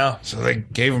 it's like, Yeah. So they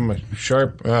gave him a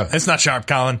sharp. It's not sharp,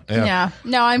 Colin. Yeah.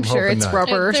 No, I'm sure hoping it's not.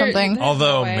 rubber or There- something. there-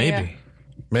 Although No way, maybe. yeah.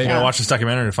 Maybe. You gotta watch this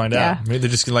documentary to find Yeah. out. Maybe they're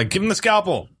just like, give him the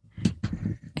scalpel.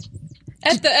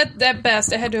 At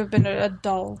best, it had to have been a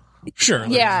dull. Sure.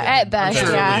 Yeah, at best.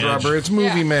 Sure, Yeah. it was rubber. It's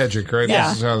movie Yeah. magic, right? Yeah.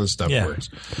 This is how this stuff Yeah. works.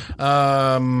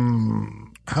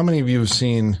 How many of you have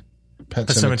seen Pet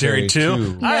Sematary 2?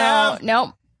 2? No,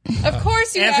 nope. Of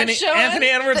course you Anthony have, Sean. Anthony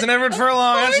Edwards and Edward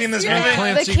Furlong. I've seen this yeah. movie. The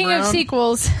Clancy king Brown? of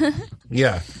sequels.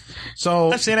 Yeah.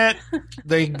 So I've seen it.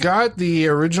 they got the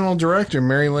original director,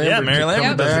 Mary Lambert, Mary to Lambert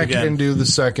come does it back again. and do the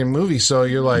second movie. So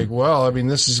you're like, well, I mean,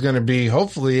 this is going to be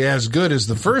hopefully as good as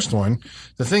the first one.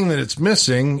 The thing that it's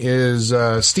missing is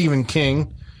Stephen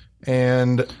King,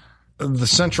 and the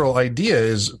central idea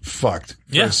is fucked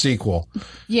for Yeah. a sequel.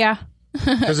 Yeah.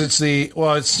 Because it's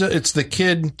the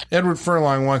kid. Edward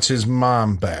Furlong wants his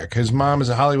mom back. His mom is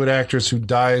a Hollywood actress who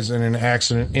dies in an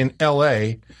accident in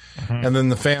L.A. And then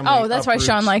the family. Oh, that's why uproots-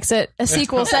 Sean likes it. A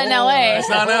sequel set in L.A. It's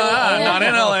not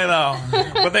in LA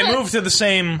though. But they moved to the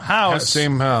same house.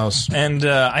 Same house. And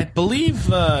I believe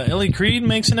Ellie Creed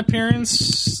makes an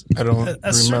appearance. I don't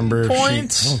a certain remember. If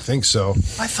point. I don't think so.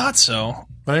 I thought so.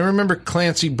 But I remember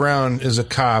Clancy Brown is a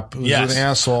cop who's Yes. an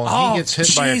asshole. And Oh, he gets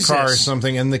hit by a car or Jesus.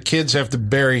 something, and the kids have to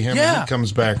bury him. Yeah. And he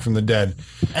comes back from the dead.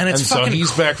 And it's so fucking he's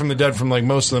back from the dead from like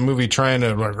most of the movie, trying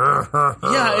to like,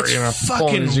 Yeah, it's pulling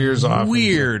fucking his ears off.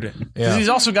 weird. 'Cause Yeah. he's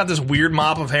also got this weird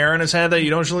mop of hair in his head that you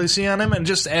don't usually see on him, and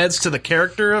just adds to the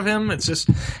character of him. It's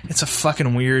a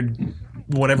fucking weird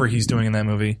whatever he's doing in that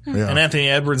movie. Yeah. And Anthony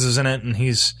Edwards is in it, and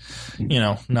he's,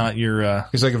 not your.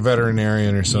 He's like a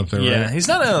veterinarian or something. Yeah, right? he's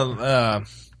not a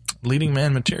leading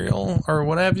man material or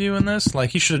what have you in this. Like,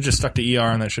 he should have just stuck to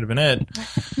ER, and that should have been it.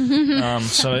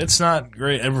 So it's not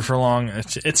great. Edward Furlong.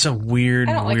 It's a weird,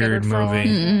 I don't like weird Edward Furlong.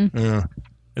 movie. Yeah.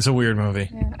 It's a weird movie.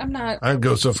 Yeah, I'm not. I'd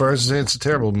go so far as to say it's a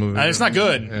terrible movie. It's not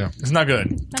good. Yeah. It's not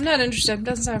good. I'm not interested.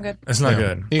 Doesn't sound good. It's not Yeah.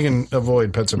 good. You can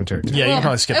avoid Pet Sematary 2. Yeah, you Well, can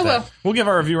probably skip I that. will. We'll give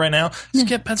our review right now.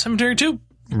 Skip Pet Sematary 2.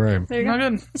 Right. There you Not go.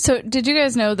 good. So, did you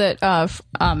guys know that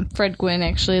Fred Gwynn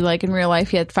actually, like in real life,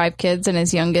 he had 5 kids, and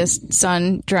his youngest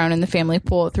son drowned in the family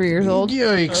pool at 3 years old?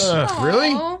 Yikes.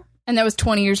 Really? Aw. And that was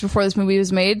 20 years before this movie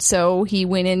was made. So he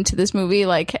went into this movie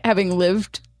like having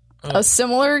lived a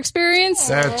similar experience.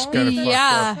 That's kind of fucked up.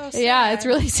 Yeah, So yeah, sad. it's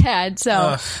really sad.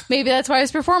 So maybe that's why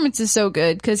his performance is so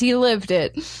good, because he lived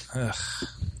it.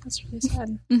 That's really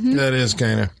sad. That is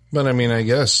kind of. But I mean, I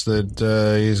guess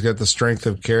that he's got the strength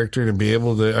of character to be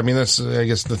able to. I mean, that's, I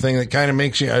guess, the thing that kind of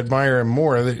makes you admire him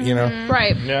more. That,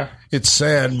 Right. Yeah. it's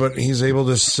sad, but he's able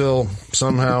to still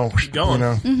somehow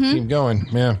going. keep going.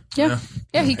 Yeah. Yeah.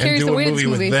 Yeah, he And carries do the a weight of movie this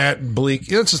with movie. that bleak.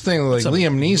 That's the thing with like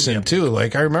Liam Neeson too.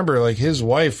 Like I remember, like his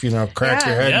wife, cracked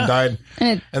her head Yeah. and died,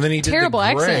 And and then he terrible did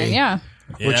the Gray, accident, yeah.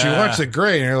 Which you watch the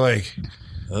Gray and you're like,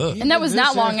 And that was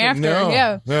not long after. No,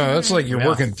 Yeah. no, that's like you're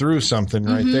working through something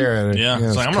right there. Yeah.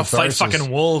 It's like, I'm going to fight fucking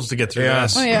wolves to get through Yeah.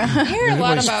 this. Oh, yeah. You hear a lot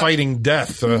Everybody's about. fighting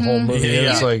death the whole movie.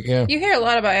 Yeah. It's like, yeah. You hear a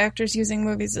lot about actors using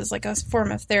movies as like a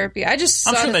form of therapy. I just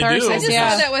saw I'm sure they do. I just Yeah.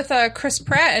 saw that with Chris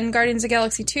Pratt in Guardians of the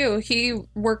Galaxy 2. He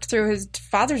worked through his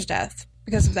father's death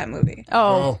because of that movie.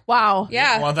 Oh, wow.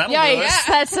 Yeah. Well, that'll do Yikes.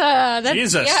 it. That's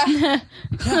Jesus. Yeah.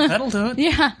 Yeah, that'll do it.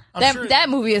 yeah. sure- That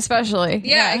movie especially.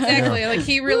 Yeah, exactly. Like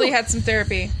he really had some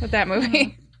therapy with that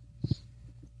movie.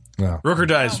 No. Rooker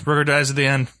dies. Rooker dies at the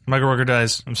end. Michael Rooker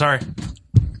dies. I'm sorry.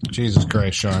 Jesus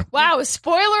Christ, Sean. Wow,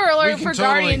 spoiler alert can for totally-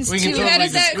 Guardians we can 2. totally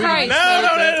Edit that. Christ. No.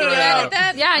 Edit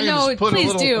that. Yeah, can no, just put a please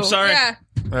little- do. I'm sorry. Yeah.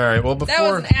 All right. Well, That was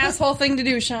before an asshole thing to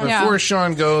do, Sean. Yeah. before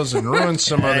Sean goes and ruins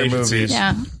some other Agencies. movies,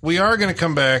 Yeah. we are going to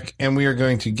come back and we are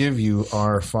going to give you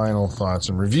our final thoughts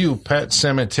and review Pet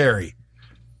Sematary.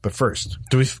 But first,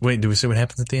 Do we say what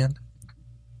happens at the end?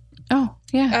 Oh,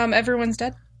 yeah. Everyone's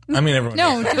dead. I mean, everyone.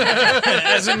 No,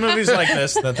 As in movies like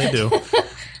this that they do,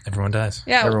 everyone dies.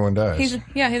 Yeah. everyone dies. He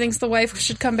thinks the wife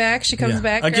should come back. She comes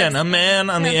back. Again, grabs- a man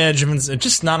on the edge of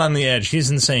just not on the edge. He's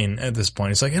insane at this point.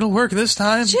 He's like, it'll work this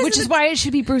time. which is why it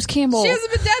should be Bruce Campbell. She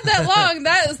hasn't been dead that long.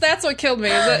 That's what killed me.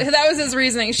 That was his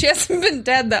reasoning. She hasn't been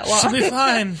dead that She'll long. be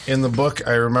fine. In the book,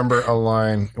 I remember a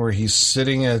line where he's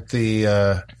sitting at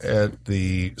the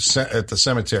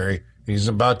cemetery. He's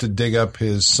about to dig up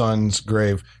his son's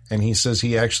grave, and he says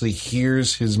he actually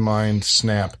hears his mind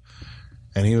snap.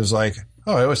 And he was like,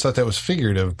 Oh, I always thought that was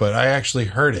figurative, but I actually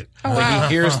heard it. Like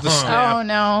he hears the snap. Oh,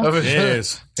 no. Of it. It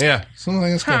is. Yeah, something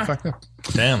like that's kind of fucked up.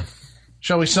 Damn.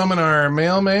 Shall we summon our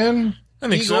mailman? I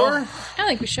think Igor? so. I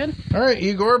think we should. All right,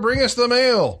 Igor, bring us the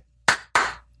mail.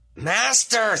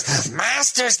 Masters,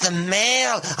 the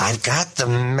mail. I've got the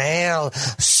mail.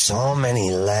 So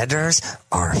many letters.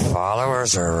 Our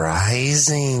followers are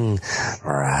rising.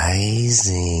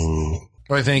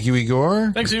 Why, thank you,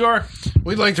 Igor. Thanks, Igor.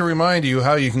 We'd like to remind you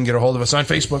how you can get a hold of us on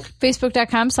Facebook,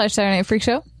 Facebook.com/Saturday Night Freak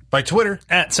Show. by Twitter,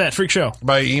 At Sat Freak Show.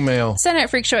 by email,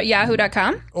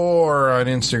 SaturdayNightFreakShow@yahoo.com. or on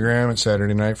Instagram at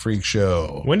Saturday Night Freak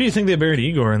Show. When do you think they buried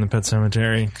Igor in the pet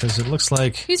cemetery? Because it looks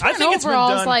like He's I wearing think it's been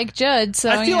overalls done. like Judd, so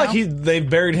I feel like they've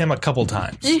buried him a couple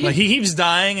times. Like he keeps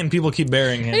dying, and people keep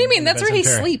burying him. What do you mean? in the That's pet where he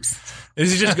cemetery. sleeps.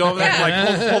 Does he just go over there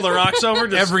and like pull the rocks over?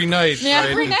 Just, Every night, Yeah, right?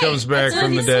 every He night. comes back That's where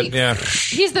from the he dead.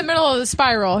 sleeps. Yeah. he's the middle of the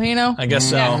spiral, you know? I guess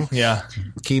so. Yeah.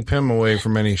 Keep him away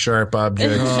from any sharp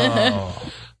objects.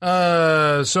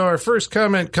 So our first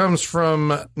comment comes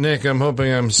from Nick. I'm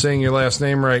hoping I'm saying your last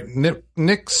name right.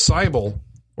 Nick Seibel,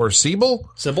 or Siebel?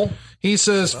 Sybil? He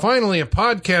says, finally, a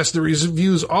podcast that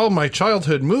reviews all my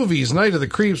childhood movies, Night of the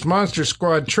Creeps, Monster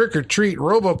Squad, Trick or Treat,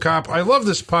 RoboCop. I love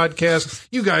this podcast.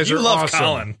 You guys You are love awesome.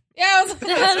 Colin. Yeah, I was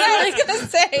going to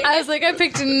say. I was like, I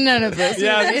picked none of this.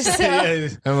 Yeah.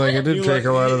 I'm like, I did take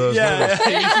a lot of those.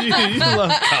 Yeah. You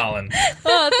love Colin.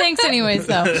 Oh, thanks anyways,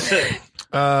 though.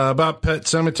 About Pet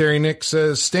Cemetery, Nick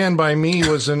says, Stand By Me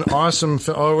was an awesome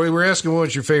film. Oh, we were asking what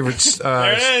was your favorite,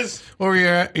 There it is. what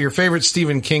were your favorite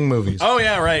Stephen King movies? Oh,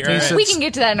 yeah, right. We can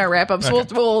get to that in our wrap-ups.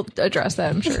 We'll address that,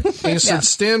 I'm sure. He said,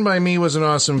 Stand By Me was an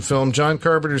awesome film. John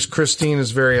Carpenter's Christine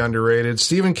is very underrated.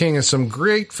 Stephen King has some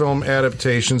great film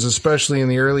adaptations, especially in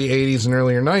the early 80s and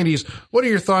earlier 90s. What are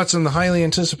your thoughts on the highly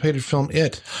anticipated film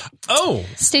It? Oh.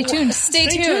 Stay tuned. Stay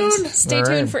tuned. Stay All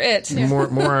right. tuned for it.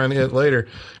 More on It later.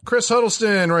 Chris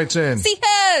Huddleston writes in. See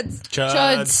heads.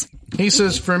 Judd's. He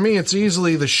says, for me, it's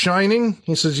easily The Shining.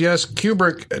 He says, yes,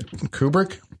 Kubrick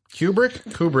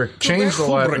changed a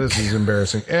lot. This is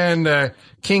embarrassing. And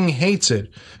King hates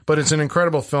it, but it's an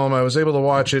incredible film. I was able to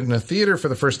watch it in a theater for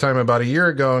the first time about a year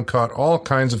ago and caught all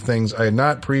kinds of things I had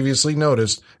not previously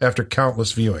noticed after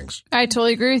countless viewings. I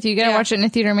totally agree with you. You gotta watch it in a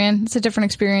theater, man. It's a different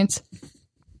experience.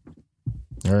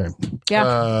 All right. Yeah.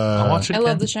 I'll watch it I again.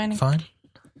 love The Shining. Fine.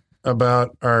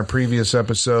 About our previous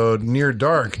episode, Near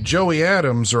Dark, Joey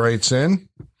Adams writes in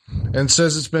and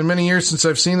says, it's been many years since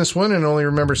I've seen this one and only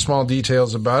remember small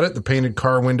details about it. The painted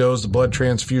car windows, the blood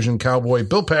transfusion cowboy,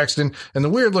 Bill Paxton, and the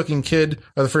weird-looking kid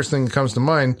are the first thing that comes to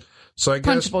mind. So I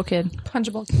guess Punchable kid.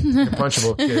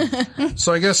 punchable kid.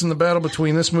 So I guess in the battle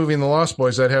between this movie and The Lost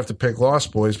Boys, I'd have to pick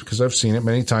Lost Boys because I've seen it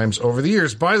many times over the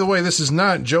years. By the way, this is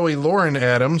not Joey Lauren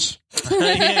Adams.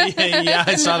 Yeah,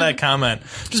 I saw that comment.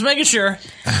 Just making sure.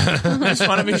 Just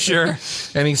want to be sure.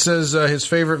 And he says his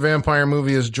favorite vampire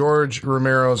movie is George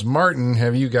Romero's Martin.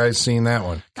 Have you guys seen that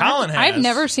one? Colin has. I've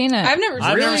never seen it. I've never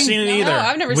seen it No, either.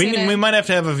 I've never seen it. We might have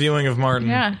to have a viewing of Martin.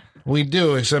 Yeah. We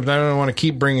do, except I don't want to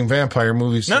keep bringing vampire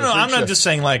movies. to No, the I'm freak not show. just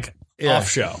saying like off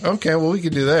show. Okay, well, we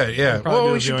could do that. Yeah. probably do Well,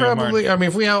 a we should viewing of probably. I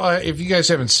mean, if you guys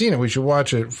haven't seen it, we should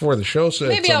watch it for the show. So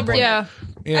Maybe I'll bring it. Yeah.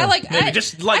 Yeah. I like. Maybe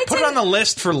just like put it on the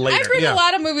list for I later. bring Yeah. a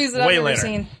lot of movies that Way I've never later.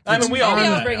 seen. I mean, we all Maybe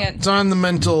do I'll that. bring it. It's on the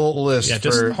mental list. Yeah,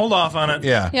 just for, hold off on it.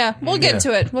 yeah. Yeah, we'll get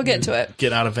to it. We'll get to it.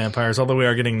 Get out of vampires. Although we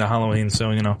are getting to Halloween, so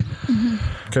you know,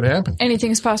 Could happen. Anything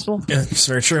is possible. yeah, it's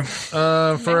very true. For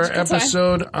our good sign.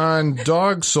 episode on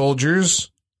dog soldiers,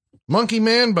 Monkey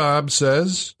Man Bob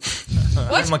says,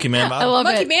 Monkey Man Bob. I love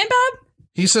Monkey it. Man Bob?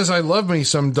 he says, I love me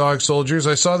some dog soldiers.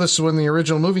 I saw this when the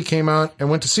original movie came out and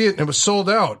went to see it, and it was sold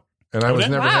out. And I was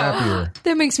Okay. never Wow. happier.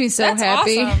 That makes me so That's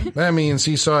happy. awesome. That means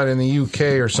he saw it in the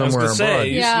UK or I was somewhere going to abroad. say,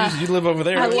 Yeah. you live over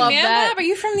there. I love Man that. Bob, are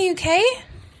you from the UK?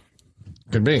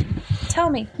 Could be. Tell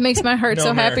me. Makes my heart No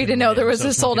so happy American to know there was name, so a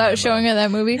it's sold Monkey Man out showing of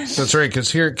that movie. That's right,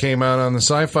 because here it came out on the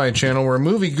Sci-Fi Channel, where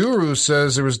Movie Guru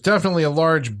says there was definitely a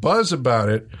large buzz about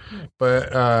it,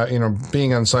 but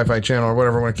being on Sci-Fi Channel or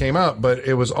whatever when it came out, but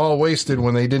it was all wasted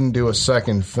when they didn't do a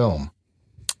second film.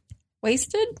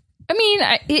 Wasted? I mean,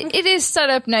 it is set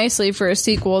up nicely for a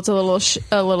sequel. It's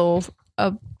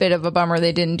a bit of a bummer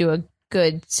they didn't do a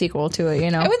good sequel to it,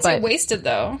 you know. I would say But- wasted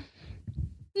though.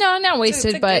 No, not wasted,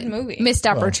 it's a but good movie. missed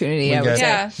opportunity, We I would got- say.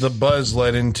 Yeah. The buzz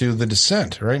led into The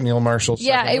Descent, right? Neil Marshall's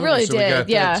Yeah, second it really movie, so we did, got that,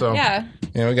 yeah. so, Yeah.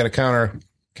 we got to counter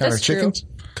That's true. chickens,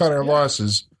 cut our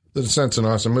losses. The Descent's an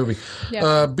awesome movie.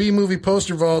 Yeah. B-Movie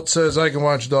Poster Vault says, I can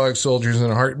watch Dog Soldiers in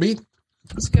a heartbeat.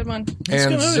 It's a good one.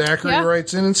 And good movie. Zachary Yeah.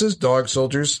 writes in and says, Dog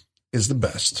Soldiers is the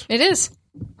best. It is.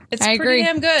 It's I pretty agree.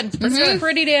 damn good. It's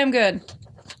pretty damn good.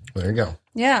 There you go.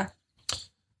 Yeah.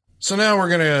 So now we're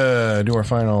going to do our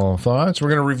final thoughts. We're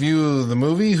going to review the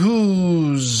movie.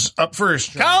 Who's up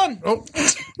first? Colin! Oh,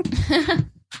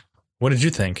 What did you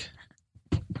think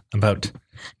about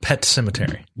Pet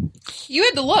Sematary? You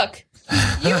had to look.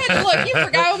 You forgot what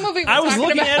movie we were I was talking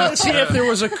looking about. at it to see if there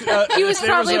was a... He was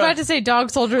probably about to say Dog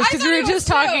Soldiers because I we thought were it just was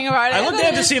talking too. about it. I looked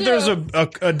at it to see if there was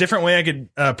a different way I could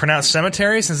pronounce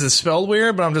cemetery since it's spelled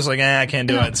weird, but I'm just like, I can't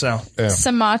do it. So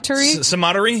Samatari.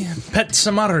 Sematary, Pet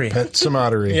Sematary. Pet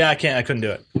Sematary. Yeah, I couldn't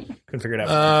do it. Couldn't figure it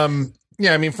out.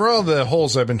 Yeah, I mean, for all the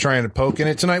holes I've been trying to poke in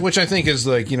it tonight, which I think is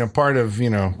like, part of, I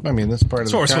mean, that's part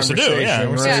of That's the what we're supposed to do, yeah. conversation,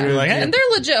 We're right? supposed to be like, hey, And they're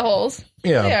legit holes.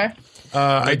 Yeah. They are.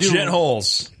 I do. Legit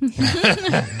holes. There's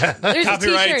Copyright a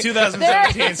t-shirt.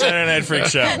 2017 Saturday Night Freak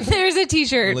Show. There's a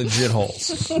t-shirt. Legit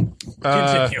holes.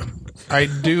 Continue. I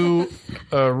do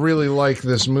really like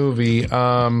this movie.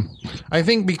 I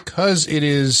think because it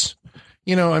is,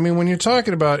 I mean, when you're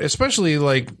talking about, especially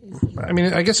like, I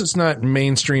mean, I guess it's not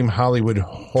mainstream Hollywood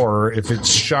horror if it's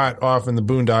shot off in the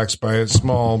boondocks by a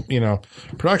small,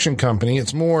 production company.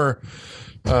 It's more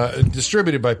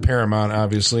distributed by Paramount,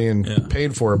 obviously, and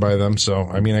paid for by them. So,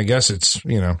 I mean, I guess it's,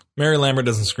 Mary Lambert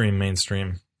doesn't scream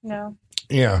mainstream. No.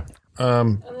 yeah.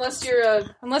 Unless you're a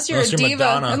diva.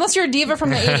 Madonna. Unless you're a diva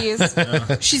from the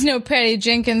 80s. She's no Patty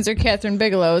Jenkins or Catherine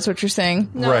Bigelow, is what you're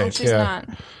saying. No, Right, she's yeah. not.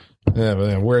 Yeah,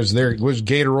 but where's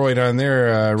Gatoroid on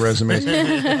their resumes? But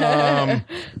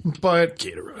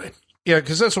Gatorade. yeah,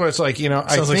 because that's what it's like. I Sounds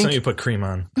like think something you put cream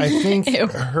on. I think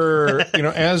her,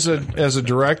 as a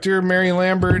director, Mary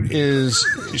Lambert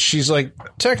she's like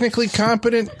technically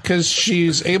competent because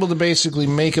she's able to basically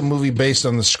make a movie based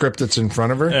on the script that's in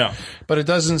front of her. Yeah. But it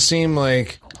doesn't seem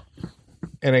like,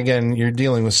 and again, you're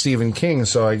dealing with Stephen King,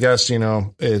 so I guess,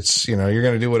 it's, you're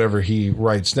going to do whatever he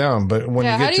writes down. But when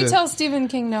Yeah, you get how do you to, tell Stephen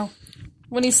King no?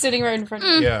 When he's sitting right in front of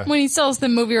you. yeah. When he sells the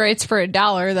movie rights for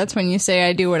 $1, that's when you say,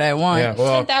 I do what I want. Yeah,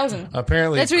 well, 10,000.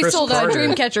 apparently That's what he Chris sold Carter,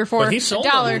 Dreamcatcher for. But he sold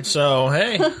 $1. them, so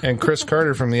hey. and Chris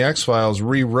Carter from the X-Files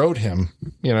rewrote him.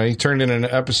 He turned in an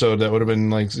episode that would have been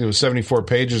like, it was 74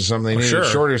 pages or something. They needed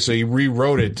it shorter, so he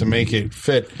rewrote it to make it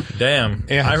fit. Damn.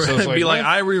 Yeah, I so it's would be like, like,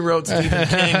 I rewrote Stephen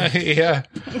King. Yeah.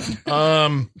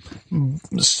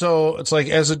 So it's like,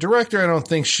 as a director, I don't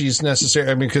think she's necessary.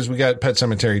 I mean, because we got Pet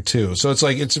Sematary too. So it's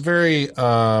like, it's very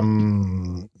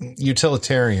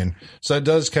utilitarian. So it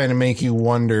does kind of make you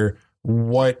wonder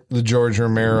what the George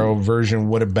Romero version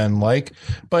would have been like.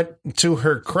 But to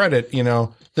her credit,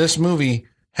 this movie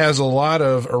has a lot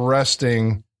of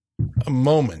arresting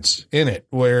moments in it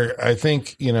where I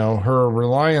think, her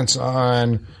reliance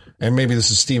on, and maybe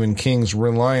this is Stephen King's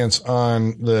reliance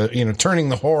on the, turning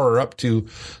the horror up to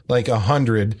like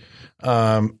 100,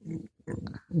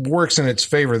 works in its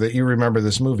favor that you remember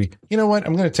this movie. You know what?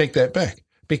 I'm going to take that back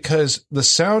because the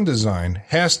sound design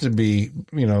has to be,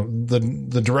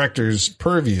 the director's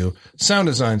purview. Sound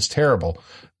design's terrible.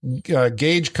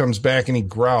 Gage comes back and he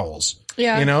growls.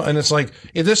 Yeah. And it's like,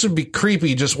 this would be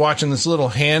creepy just watching this little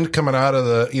hand coming out of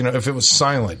the, if it was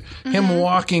silent. Mm-hmm. Him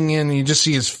walking in, you just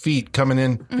see his feet coming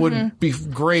in would be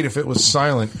great if it was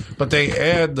silent. But they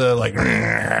add the like,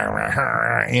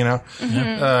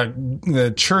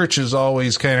 the church is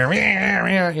always kind of,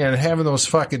 and having those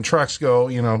fucking trucks go,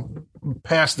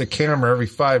 past the camera every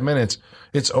 5 minutes,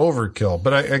 it's overkill.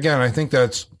 But I think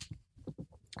that's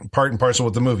part and parcel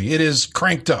with the movie. It is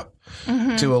cranked up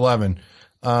to 11.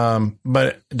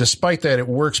 But despite that, it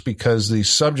works because the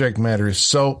subject matter is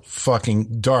so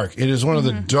fucking dark. It is one of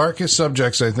the darkest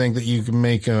subjects I think that you can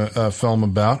make a film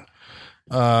about.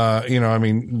 I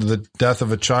mean, the death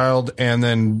of a child, and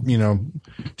then,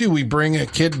 do we bring a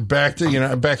kid back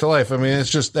to, back to life? I mean, it's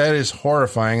just, that is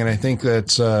horrifying. And I think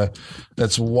that's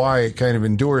why it kind of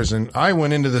endures. And I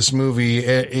went into this movie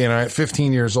at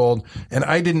 15 years old and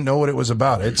I didn't know what it was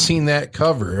about. I'd seen that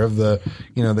cover of the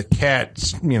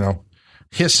cats,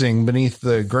 hissing beneath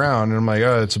the ground. And I'm like,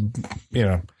 oh, it's a,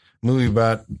 movie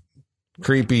about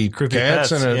creepy cats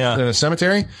pets, in a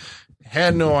cemetery.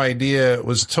 Had no idea.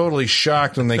 Was totally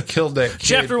shocked when they killed that kid.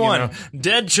 Chapter 1,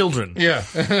 Dead Children. Yeah.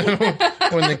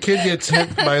 When the kid gets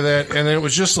hit by that. And then it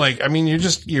was just like, I mean,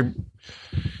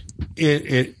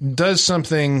 it does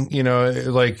something,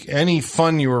 like any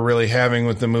fun you were really having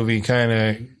with the movie kind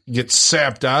of gets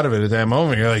sapped out of it at that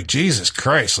moment. You're like, Jesus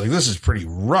Christ, like this is pretty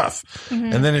rough.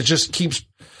 Mm-hmm. And then it just keeps,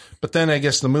 but then I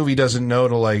guess the movie doesn't know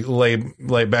to like lay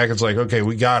back. It's like, okay,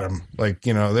 we got him. Like,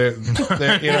 they're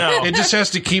it just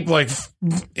has to keep like,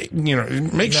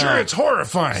 make sure it's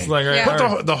horrifying. Like,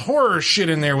 put the horror shit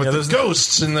in there with the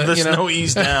ghosts and the, there's no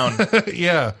ease down.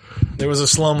 Yeah. There was a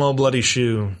slow-mo bloody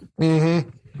shoe. Mm-hmm.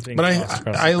 But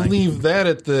I leave that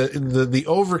at the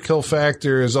overkill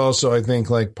factor is also, I think,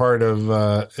 like part of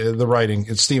the writing.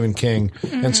 It's Stephen King.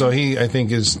 And so he, I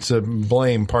think, is to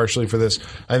blame partially for this.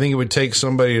 I think it would take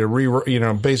somebody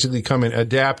to basically come and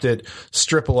adapt it,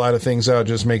 strip a lot of things out,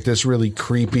 just make this really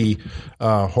creepy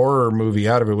horror movie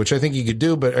out of it, which I think you could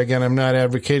do. But again, I'm not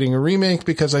advocating a remake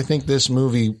because I think this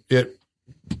movie, it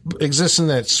exists in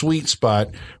that sweet spot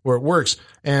where it works.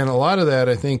 And a lot of that,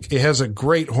 I think, it has a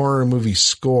great horror movie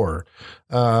score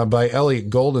by Elliot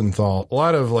Goldenthal. A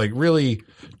lot of like really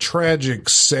tragic,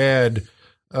 sad,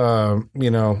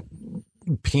 piano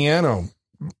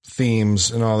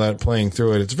themes and all that playing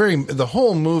through it. The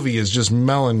whole movie is just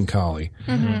melancholy.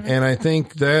 And I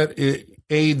think that it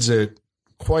aids it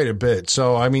quite a bit.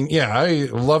 So, I mean, yeah, I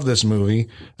love this movie,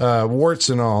 warts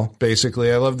and all,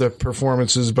 basically. I love the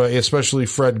performances, but especially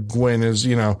Fred Gwynn is,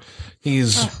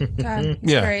 he's,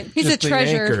 great. He's a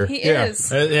treasure. Anchor. He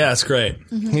is. Yeah, it's great.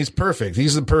 He's perfect.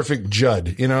 He's the perfect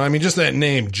Judd. I mean, just that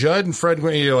name, Judd and Fred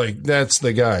Gwynn, you're like, that's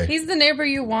the guy. He's the neighbor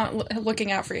you want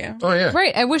looking out for you. Oh, yeah.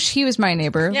 Right. I wish he was my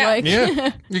neighbor. Yeah.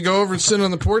 Yeah. You go over and sit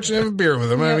on the porch and have a beer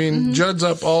with him. I mean, Judd's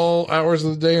up all hours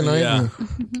of the day and night. Yeah.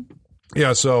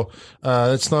 Yeah, so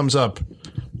it's thumbs up.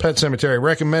 Pet Sematary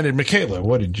recommended. Michaela,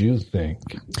 what did you think?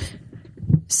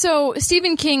 So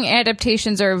Stephen King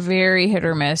adaptations are very hit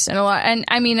or miss, and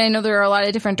I mean, I know there are a lot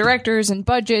of different directors and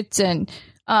budgets and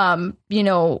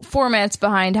formats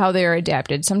behind how they are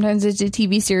adapted. Sometimes it's a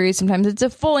TV series, sometimes it's a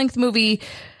full-length movie,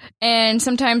 and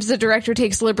sometimes the director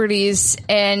takes liberties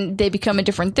and they become a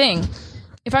different thing.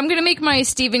 If I'm going to make my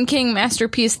Stephen King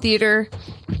masterpiece theater,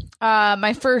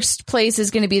 my first place is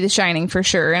going to be The Shining for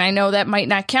sure. And I know that might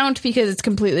not count because it's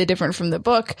completely different from the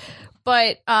book,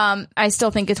 but I still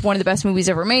think it's one of the best movies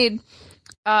ever made.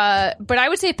 But I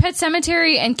would say Pet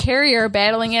Sematary and Carrie are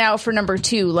battling it out for number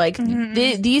 2. Like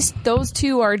those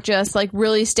two are just like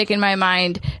really stick in my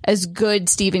mind as good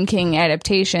Stephen King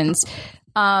adaptations.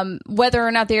 Whether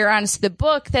or not they are honest to the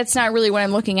book, that's not really what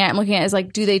I'm looking at. I'm looking at is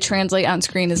like, do they translate on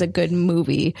screen as a good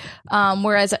movie?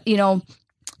 Whereas,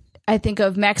 I think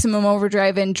of Maximum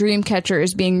Overdrive and Dreamcatcher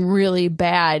as being really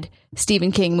bad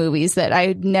Stephen King movies that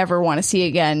I never want to see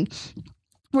again.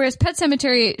 Whereas Pet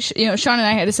Sematary, Sean and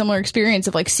I had a similar experience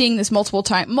of like seeing this multiple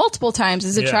times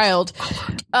as a child,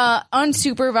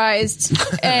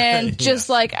 unsupervised, and just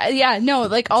like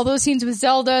all those scenes with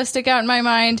Zelda stick out in my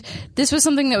mind. This was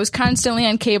something that was constantly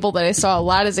on cable that I saw a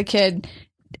lot as a kid,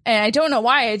 and I don't know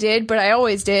why I did, but I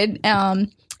always did.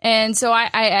 And so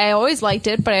I always liked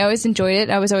it, but I always enjoyed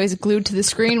it. I was always glued to the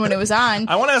screen when it was on.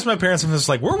 I want to ask my parents if it's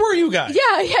like, where were you guys?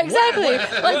 Yeah, exactly.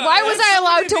 Like, why was I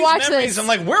allowed to watch this? I'm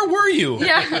like, where were you?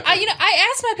 Yeah. I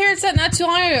asked my parents that not too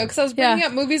long ago because I was bringing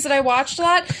up movies that I watched a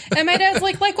lot, and my dad's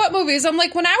like what movies? I'm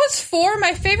like, when I was 4,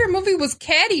 my favorite movie was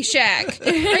Caddyshack. Are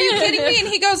you kidding me? And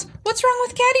he goes, what's wrong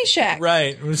with Caddyshack?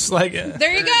 Right. It was like,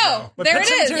 there you go. But there it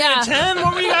is. Yeah. 10,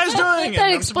 what were you guys doing?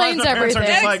 That explains everything.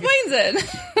 That explains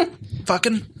it.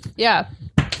 Fucking. Yeah.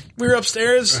 We were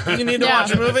upstairs. You need to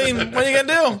watch a movie. What are you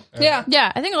gonna do?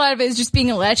 Yeah. I think a lot of it is just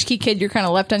being a latchkey kid. You're kind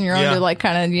of left on your own to like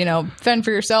kind of fend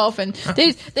for yourself. And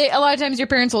they a lot of times your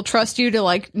parents will trust you to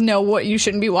like know what you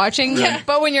shouldn't be watching. Yeah.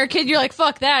 But when you're a kid, you're like,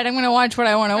 fuck that. I'm gonna watch what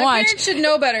I want to watch. My parents should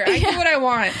know better. I do what I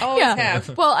want. Always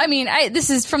have. Well, I mean,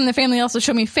 this is from the family. Also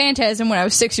showed me Phantasm when I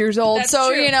was 6 years old. That's so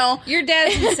true. Your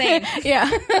dad's insane. Yeah.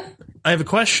 I have a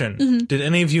question. Did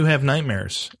any of you have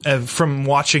nightmares from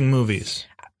watching movies?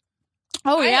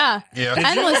 Oh, yeah.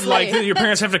 Endlessly. Like, did your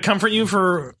parents have to comfort you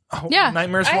for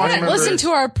nightmares watching movies? Listen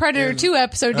to our Predator 2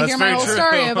 episode to hear my whole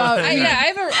story about I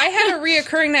had a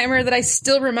reoccurring nightmare that I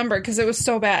still remember because it was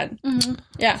so bad.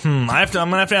 Yeah. I'm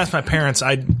gonna have to ask my parents.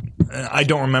 I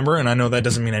don't remember, and I know that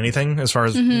doesn't mean anything as far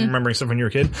as remembering stuff when you're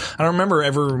a kid. I don't remember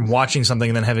ever watching something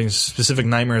and then having specific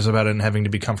nightmares about it and having to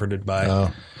be comforted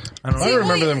by I don't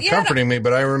remember them comforting me,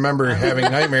 but I remember having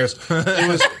nightmares. It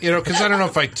was, because I don't know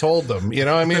if I told them,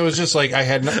 I mean, it was just like I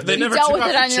had they never dealt with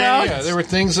it on your own. Yeah, there were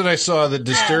things that I saw that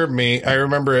disturbed me. I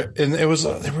remember it, and it was,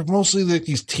 they were mostly like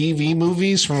these TV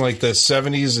movies from like the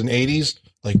 70s and 80s.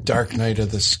 Like Dark Knight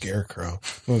of the Scarecrow.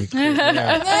 But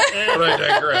I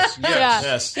digress.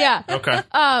 Yes. Yeah. Okay.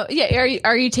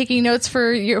 Are you taking notes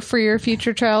for your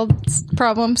future child's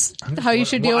problems? How you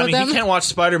should deal with them? He can't watch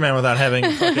Spider-Man without having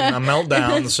fucking a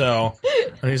meltdown. So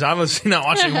he's obviously not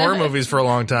watching horror movies for a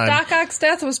long time. Doc Ock's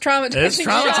death was traumatizing. It's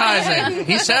traumatizing.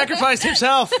 He sacrificed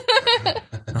himself. Oh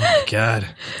my God.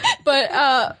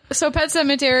 But so Pet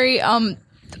Sematary.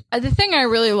 The thing I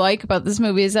really like about this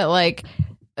movie is that like,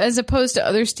 as opposed to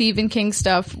other Stephen King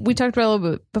stuff, we talked about it a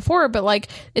little bit before, but like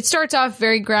it starts off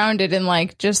very grounded and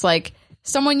like just like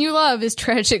someone you love is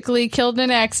tragically killed in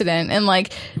an accident, and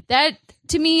like that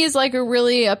to me is like a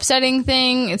really upsetting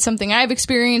thing. It's something I've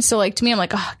experienced. So like to me, I'm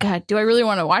like, oh God, do I really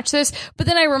want to watch this? But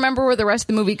then I remember where the rest of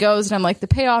the movie goes and I'm like, the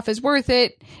payoff is worth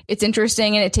it. It's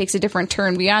interesting and it takes a different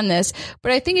turn beyond this.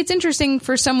 But I think it's interesting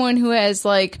for someone who has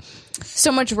like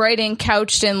so much writing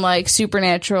couched in like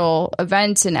supernatural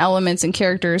events and elements and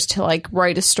characters to like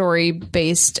write a story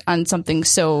based on something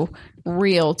so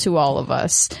real to all of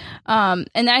us.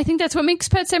 And I think that's what makes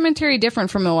Pet Sematary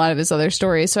different from a lot of his other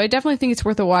stories. So I definitely think it's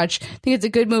worth a watch. I think it's a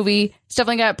good movie. It's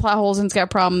definitely got plot holes and it's got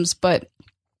problems, but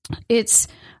its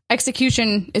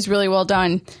execution is really well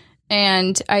done.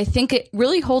 And I think it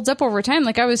really holds up over time.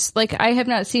 Like I have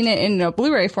not seen it in a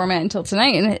Blu-ray format until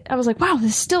tonight. And I was like, wow,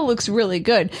 this still looks really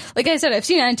good. Like I said, I've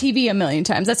seen it on TV a million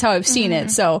times. That's how I've seen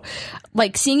it. So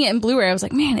like seeing it in Blu-ray, I was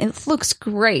like, man, it looks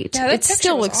great. Yeah, it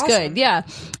still looks good. Yeah.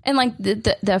 And like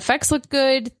the effects look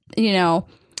good. You know,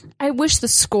 I wish the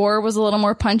score was a little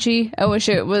more punchy. I wish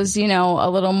it was, you know, a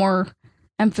little more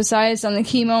emphasized on the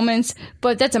key moments,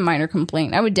 but that's a minor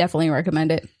complaint. I would definitely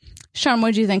recommend it. Sean,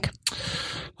 what do you think?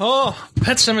 Oh,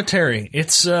 Pet Sematary.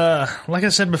 It's like I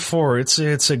said before, it's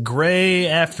a gray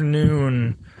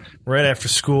afternoon right after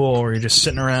school where you're just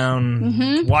sitting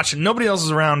around watching. Nobody else is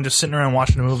around, just sitting around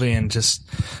watching a movie and just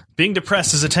being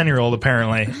depressed as a 10-year-old,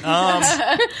 apparently.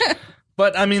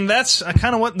 But I mean, that's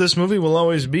kind of what this movie will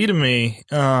always be to me.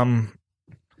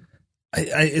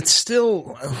 It's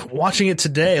still watching it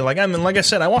today. Like I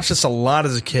said, I watched this a lot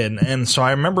as a kid, and so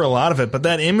I remember a lot of it. But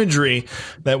that imagery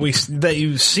that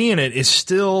you see in it is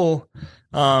still,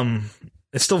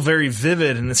 it's still very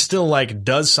vivid, and it still like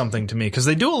does something to me because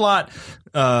they do a lot.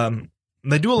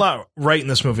 They do a lot right in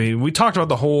this movie. We talked about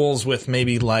the holes with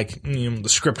maybe like, you know, the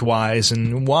script wise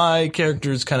and why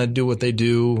characters kind of do what they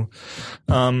do,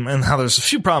 and how there's a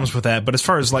few problems with that. But as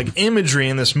far as like imagery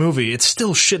in this movie, it's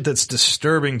still shit that's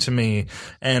disturbing to me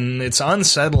and it's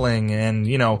unsettling. And,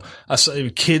 you know,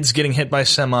 kids getting hit by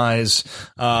semis,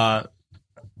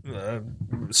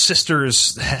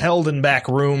 sisters held in back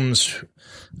rooms,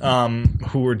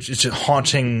 who are just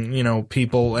haunting, you know,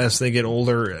 people as they get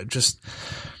older, just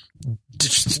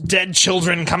dead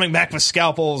children coming back with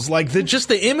scalpels. Like just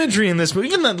the imagery in this movie,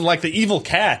 even like the evil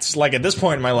cats, like at this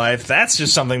point in my life, that's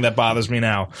just something that bothers me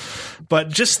now. But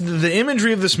just the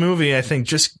imagery of this movie, I think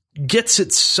just gets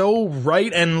it so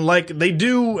right. And like they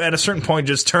do at a certain point,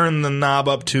 just turn the knob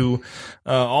up to,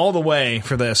 all the way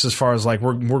for this, as far as like,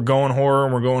 we're going horror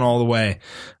and we're going all the way.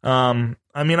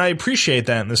 I mean, I appreciate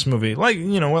that in this movie. Like,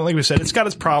 you know, like we said, it's got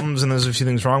its problems and there's a few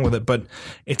things wrong with it, but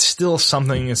it's still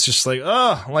something. It's just like,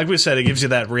 oh, like we said, it gives you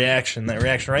that reaction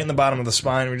right in the bottom of the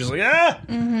spine. We're just like, ah.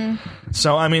 Mm-hmm.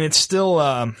 So, I mean, it's still,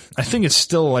 I think it's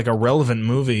still like a relevant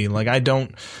movie. Like,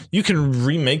 you can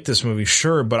remake this movie,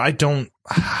 sure, but I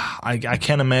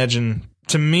can't imagine.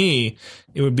 To me,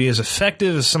 it would be as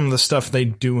effective as some of the stuff they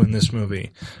do in this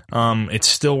movie. It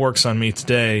still works on me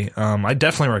today. I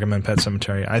definitely recommend Pet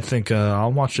Sematary. I think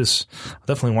I'll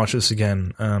definitely watch this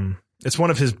again. It's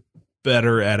one of his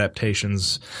better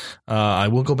adaptations. I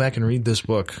will go back and read this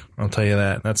book. I'll tell you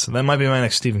that. That might be my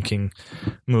next Stephen King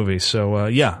movie. So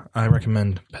yeah, I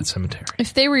recommend Pet Sematary.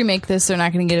 If they remake this, they're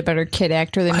not going to get a better kid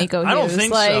actor than Miko Hughes. I don't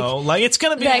think so. Like it's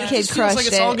going to be. That kid crushed like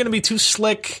it's all going to be too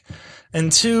slick. And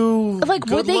too like,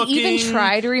 would they even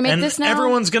try to remake this now?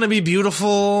 Everyone's gonna be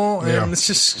beautiful, and Yeah. it's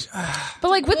just.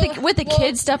 But like with the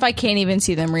kid stuff, I can't even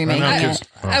see them remaking it.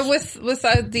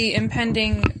 With the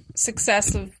impending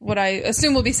success of what I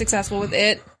assume will be successful with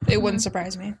it wouldn't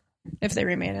surprise me if they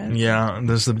remade it. Yeah,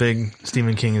 there's the big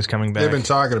Stephen King is coming back. They've been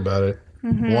talking about it.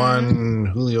 Mm-hmm. One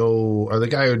Julio, or the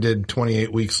guy who did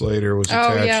 28 Weeks Later, was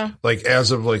attached. Like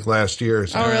as of like last year.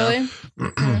 So. Oh,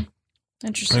 really?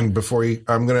 Interesting. And before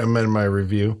I'm going to amend my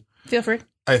review. Feel free.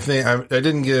 I think I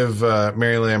didn't give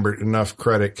Mary Lambert enough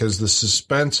credit because the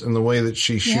suspense and the way that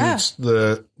she shoots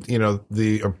the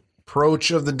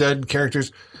approach of the dead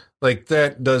characters, like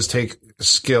that does take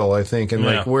skill, I think. And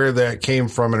like where that came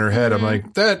from in her head, I'm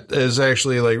like, that is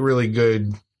actually like really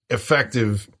good,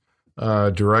 effective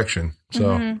direction.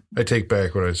 So I take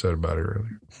back what I said about it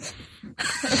earlier.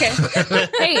 Okay.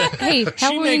 Hey,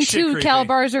 Halloween 2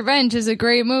 Calabar's Revenge is a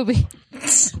great movie.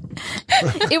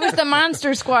 It was the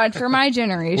Monster Squad for my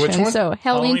generation. Which one? So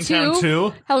Halloween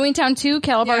Town 2,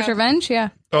 Calabar's Revenge, yeah.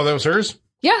 Oh, that was hers?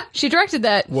 Yeah, she directed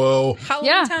that. Whoa.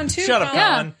 Halloween Town 2. Shut up,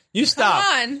 Colin. You stop.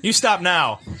 Come on. You stop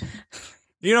now.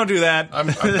 You don't do that. I'm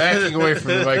backing away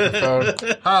from the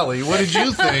microphone. Holly, what did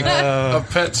you think of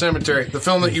Pet Sematary, the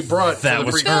film that you brought? That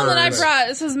was the film that I brought.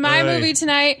 This was my movie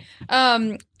tonight.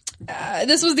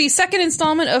 This was the second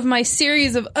installment of my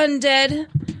series of Undead.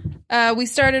 We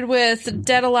started with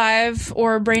Dead Alive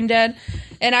or Brain Dead,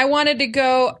 and I wanted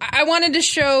to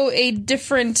show a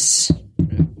different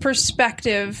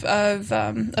perspective of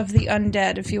the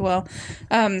undead, if you will.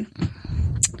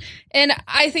 And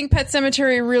I think Pet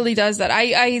Sematary really does that.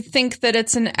 I think that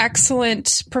it's an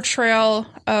excellent portrayal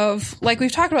of, like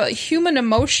we've talked about, human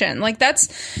emotion. Like that's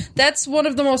one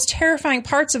of the most terrifying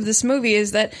parts of this movie,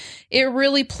 is that it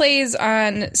really plays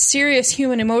on serious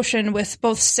human emotion with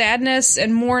both sadness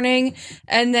and mourning,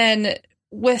 and then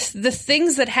with the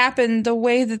things that happen, the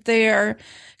way that they are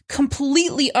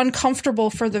completely uncomfortable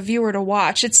for the viewer to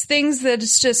watch. It's things that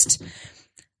it's just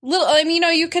little. I mean,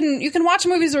 you can watch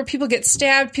movies where people get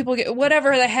stabbed, people get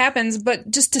whatever that happens, but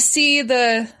just to see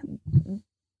the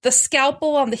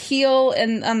scalpel on the heel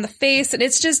and on the face, and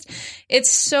it's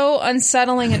so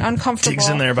unsettling and uncomfortable. Digs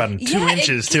in there about 2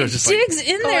 inches too. It's just digs like,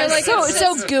 in there like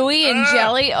so gooey and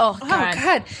jelly. Oh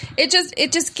god. It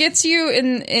just gets you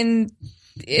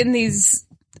in these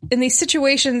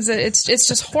situations that it's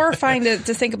just horrifying to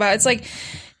think about. It's like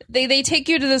they take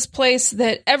you to this place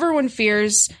that everyone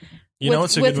fears.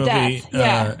 It's a good movie,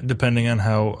 depending on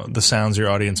how the sounds your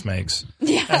audience makes.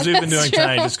 Yeah, as we've been doing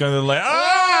tonight, just going to like,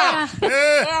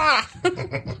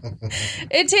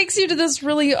 It takes you to this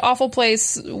really awful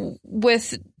place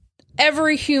with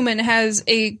every human has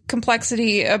a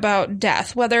complexity about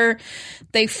death, whether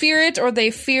they fear it or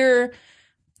they fear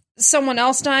someone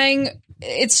else dying.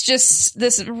 It's just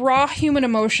this raw human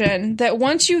emotion that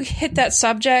once you hit that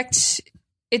subject,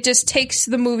 it just takes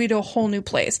the movie to a whole new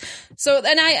place. So,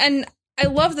 and I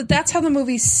love that that's how the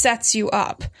movie sets you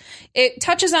up. It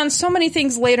touches on so many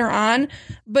things later on,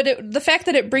 but the fact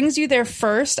that it brings you there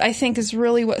first, I think, is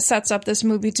really what sets up this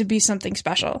movie to be something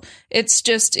special. It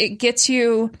gets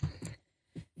you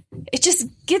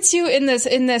in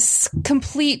this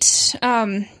complete,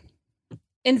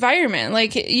 environment.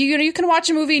 Like you can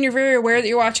watch a movie and you're very aware that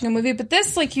you're watching a movie, but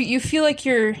this, like, you feel like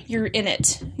you're in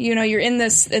it. You're in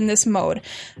this mode.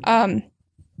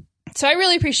 So I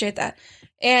really appreciate that.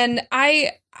 And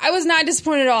I was not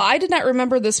disappointed at all. I did not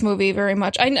remember this movie very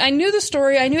much. I knew the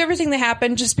story. I knew everything that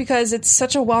happened just because it's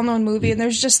such a well-known movie and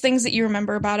there's just things that you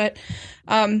remember about it.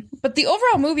 But the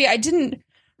overall movie, I didn't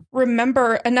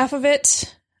remember enough of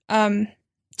it to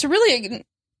really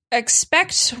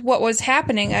expect what was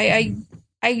happening.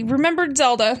 I remembered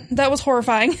Zelda. That was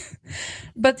horrifying.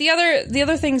 But the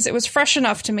other things, it was fresh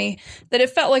enough to me that it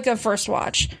felt like a first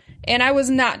watch. And I was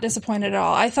not disappointed at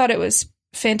all. I thought it was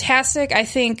fantastic. I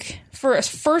think for a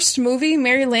first movie,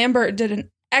 Mary Lambert did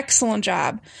an excellent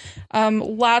job.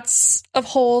 Lots of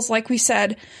holes, like we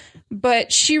said,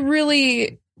 but she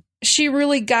really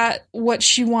got what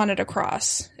she wanted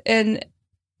across. And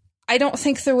I don't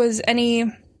think there was any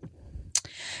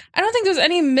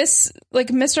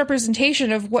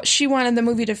misrepresentation of what she wanted the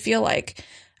movie to feel like.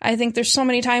 I think there's so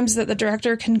many times that the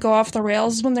director can go off the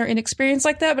rails when they're inexperienced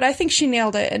like that, but I think she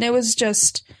nailed it. And it was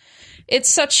just, it's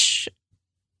such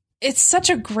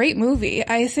a great movie.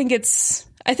 I think it's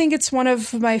one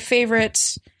of my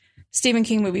favorite Stephen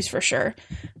King movies for sure.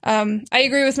 I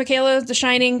agree with Michaela. The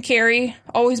Shining, Carrie,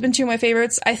 always been two of my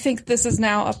favorites. I think this is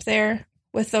now up there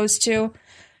with those two.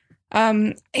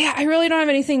 I really don't have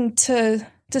anything to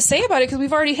say about it because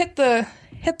we've already hit the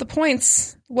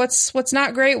points. What's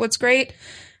not great, what's great.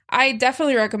 I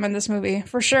definitely recommend this movie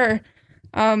for sure.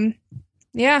 And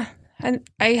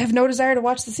I have no desire to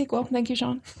watch the sequel. Thank you,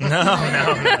 Sean.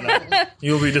 No.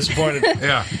 You'll be disappointed.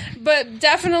 Yeah. But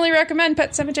definitely recommend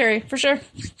Pet Sematary for sure.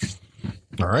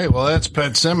 All right. Well, that's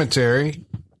Pet Sematary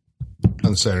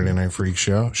on Saturday Night Freak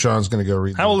Show. Sean's going to go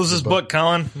read. How old is this book,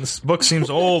 Colin? This book seems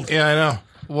old. Yeah, I know.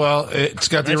 Well, it's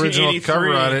got the original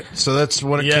cover on it, so that's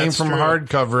when it came from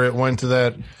hardcover. It went to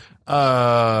that.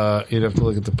 You'd have to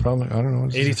look at the problem. I don't know.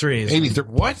 What 83. 83.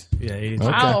 What? Yeah, 83.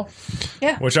 Okay. Wow.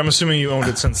 Yeah. Which I'm assuming you owned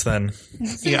it since then.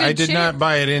 Yeah, I did not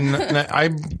buy it in. I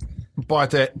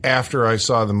bought that after I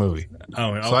saw the movie.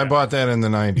 Oh, okay. So I bought that in the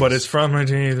 90s. But it's from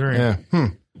 1983. Yeah.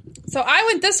 So I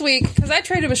went this week because I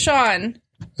traded with Sean.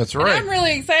 That's right. I'm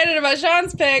really excited about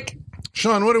Sean's pick.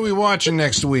 Sean, what are we watching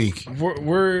next week?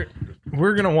 We're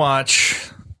gonna watch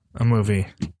a movie.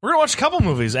 We're gonna watch a couple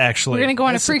movies, actually. We're gonna go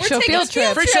on a freak show field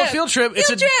trip. Freak show field trip.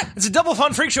 It's a double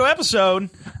fun freak show episode.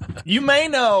 You may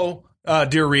know,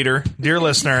 dear reader, dear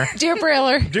listener, dear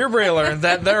Brailer,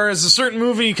 that there is a certain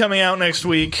movie coming out next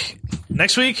week.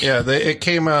 Next week? Yeah, it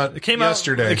came out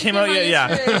yesterday. It came out,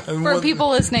 yeah. For people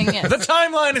listening, yes. The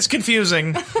timeline is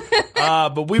confusing.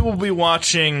 But we will be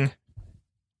watching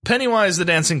Pennywise the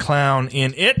Dancing Clown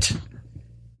in It,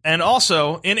 and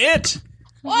also in It.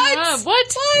 What?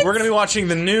 We're going to be watching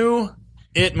the new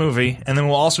It movie, and then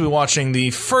we'll also be watching the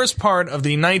first part of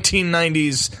the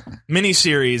 1990s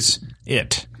miniseries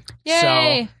It.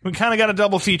 Yay! So we kind of got a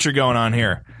double feature going on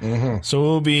here. Mm-hmm. So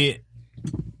we'll be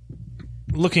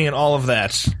looking at all of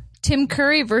that. Tim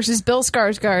Curry versus Bill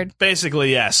Skarsgård.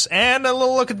 Basically, yes. And a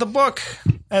little look at the book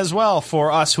as well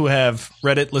for us who have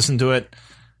read it, listened to it,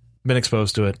 been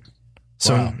exposed to it.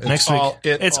 So Wow. next It's all week,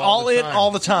 it it's all all the it time.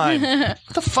 all the time. What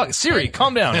the fuck? Siri,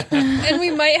 calm down. And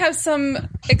we might have some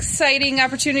exciting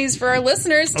opportunities for our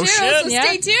listeners, too. shit. So Yeah.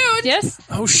 stay tuned. Yes.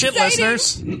 Oh, shit, Exciting.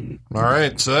 listeners. All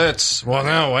right, so that's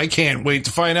now I can't wait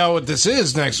to find out what this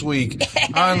is next week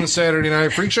on the Saturday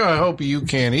Night Freak Show. I hope you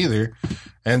can either.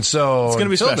 And so It's going to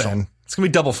be until special. then- It's going to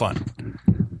be double fun.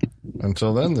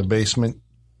 until then, the basement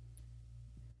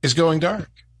is going dark.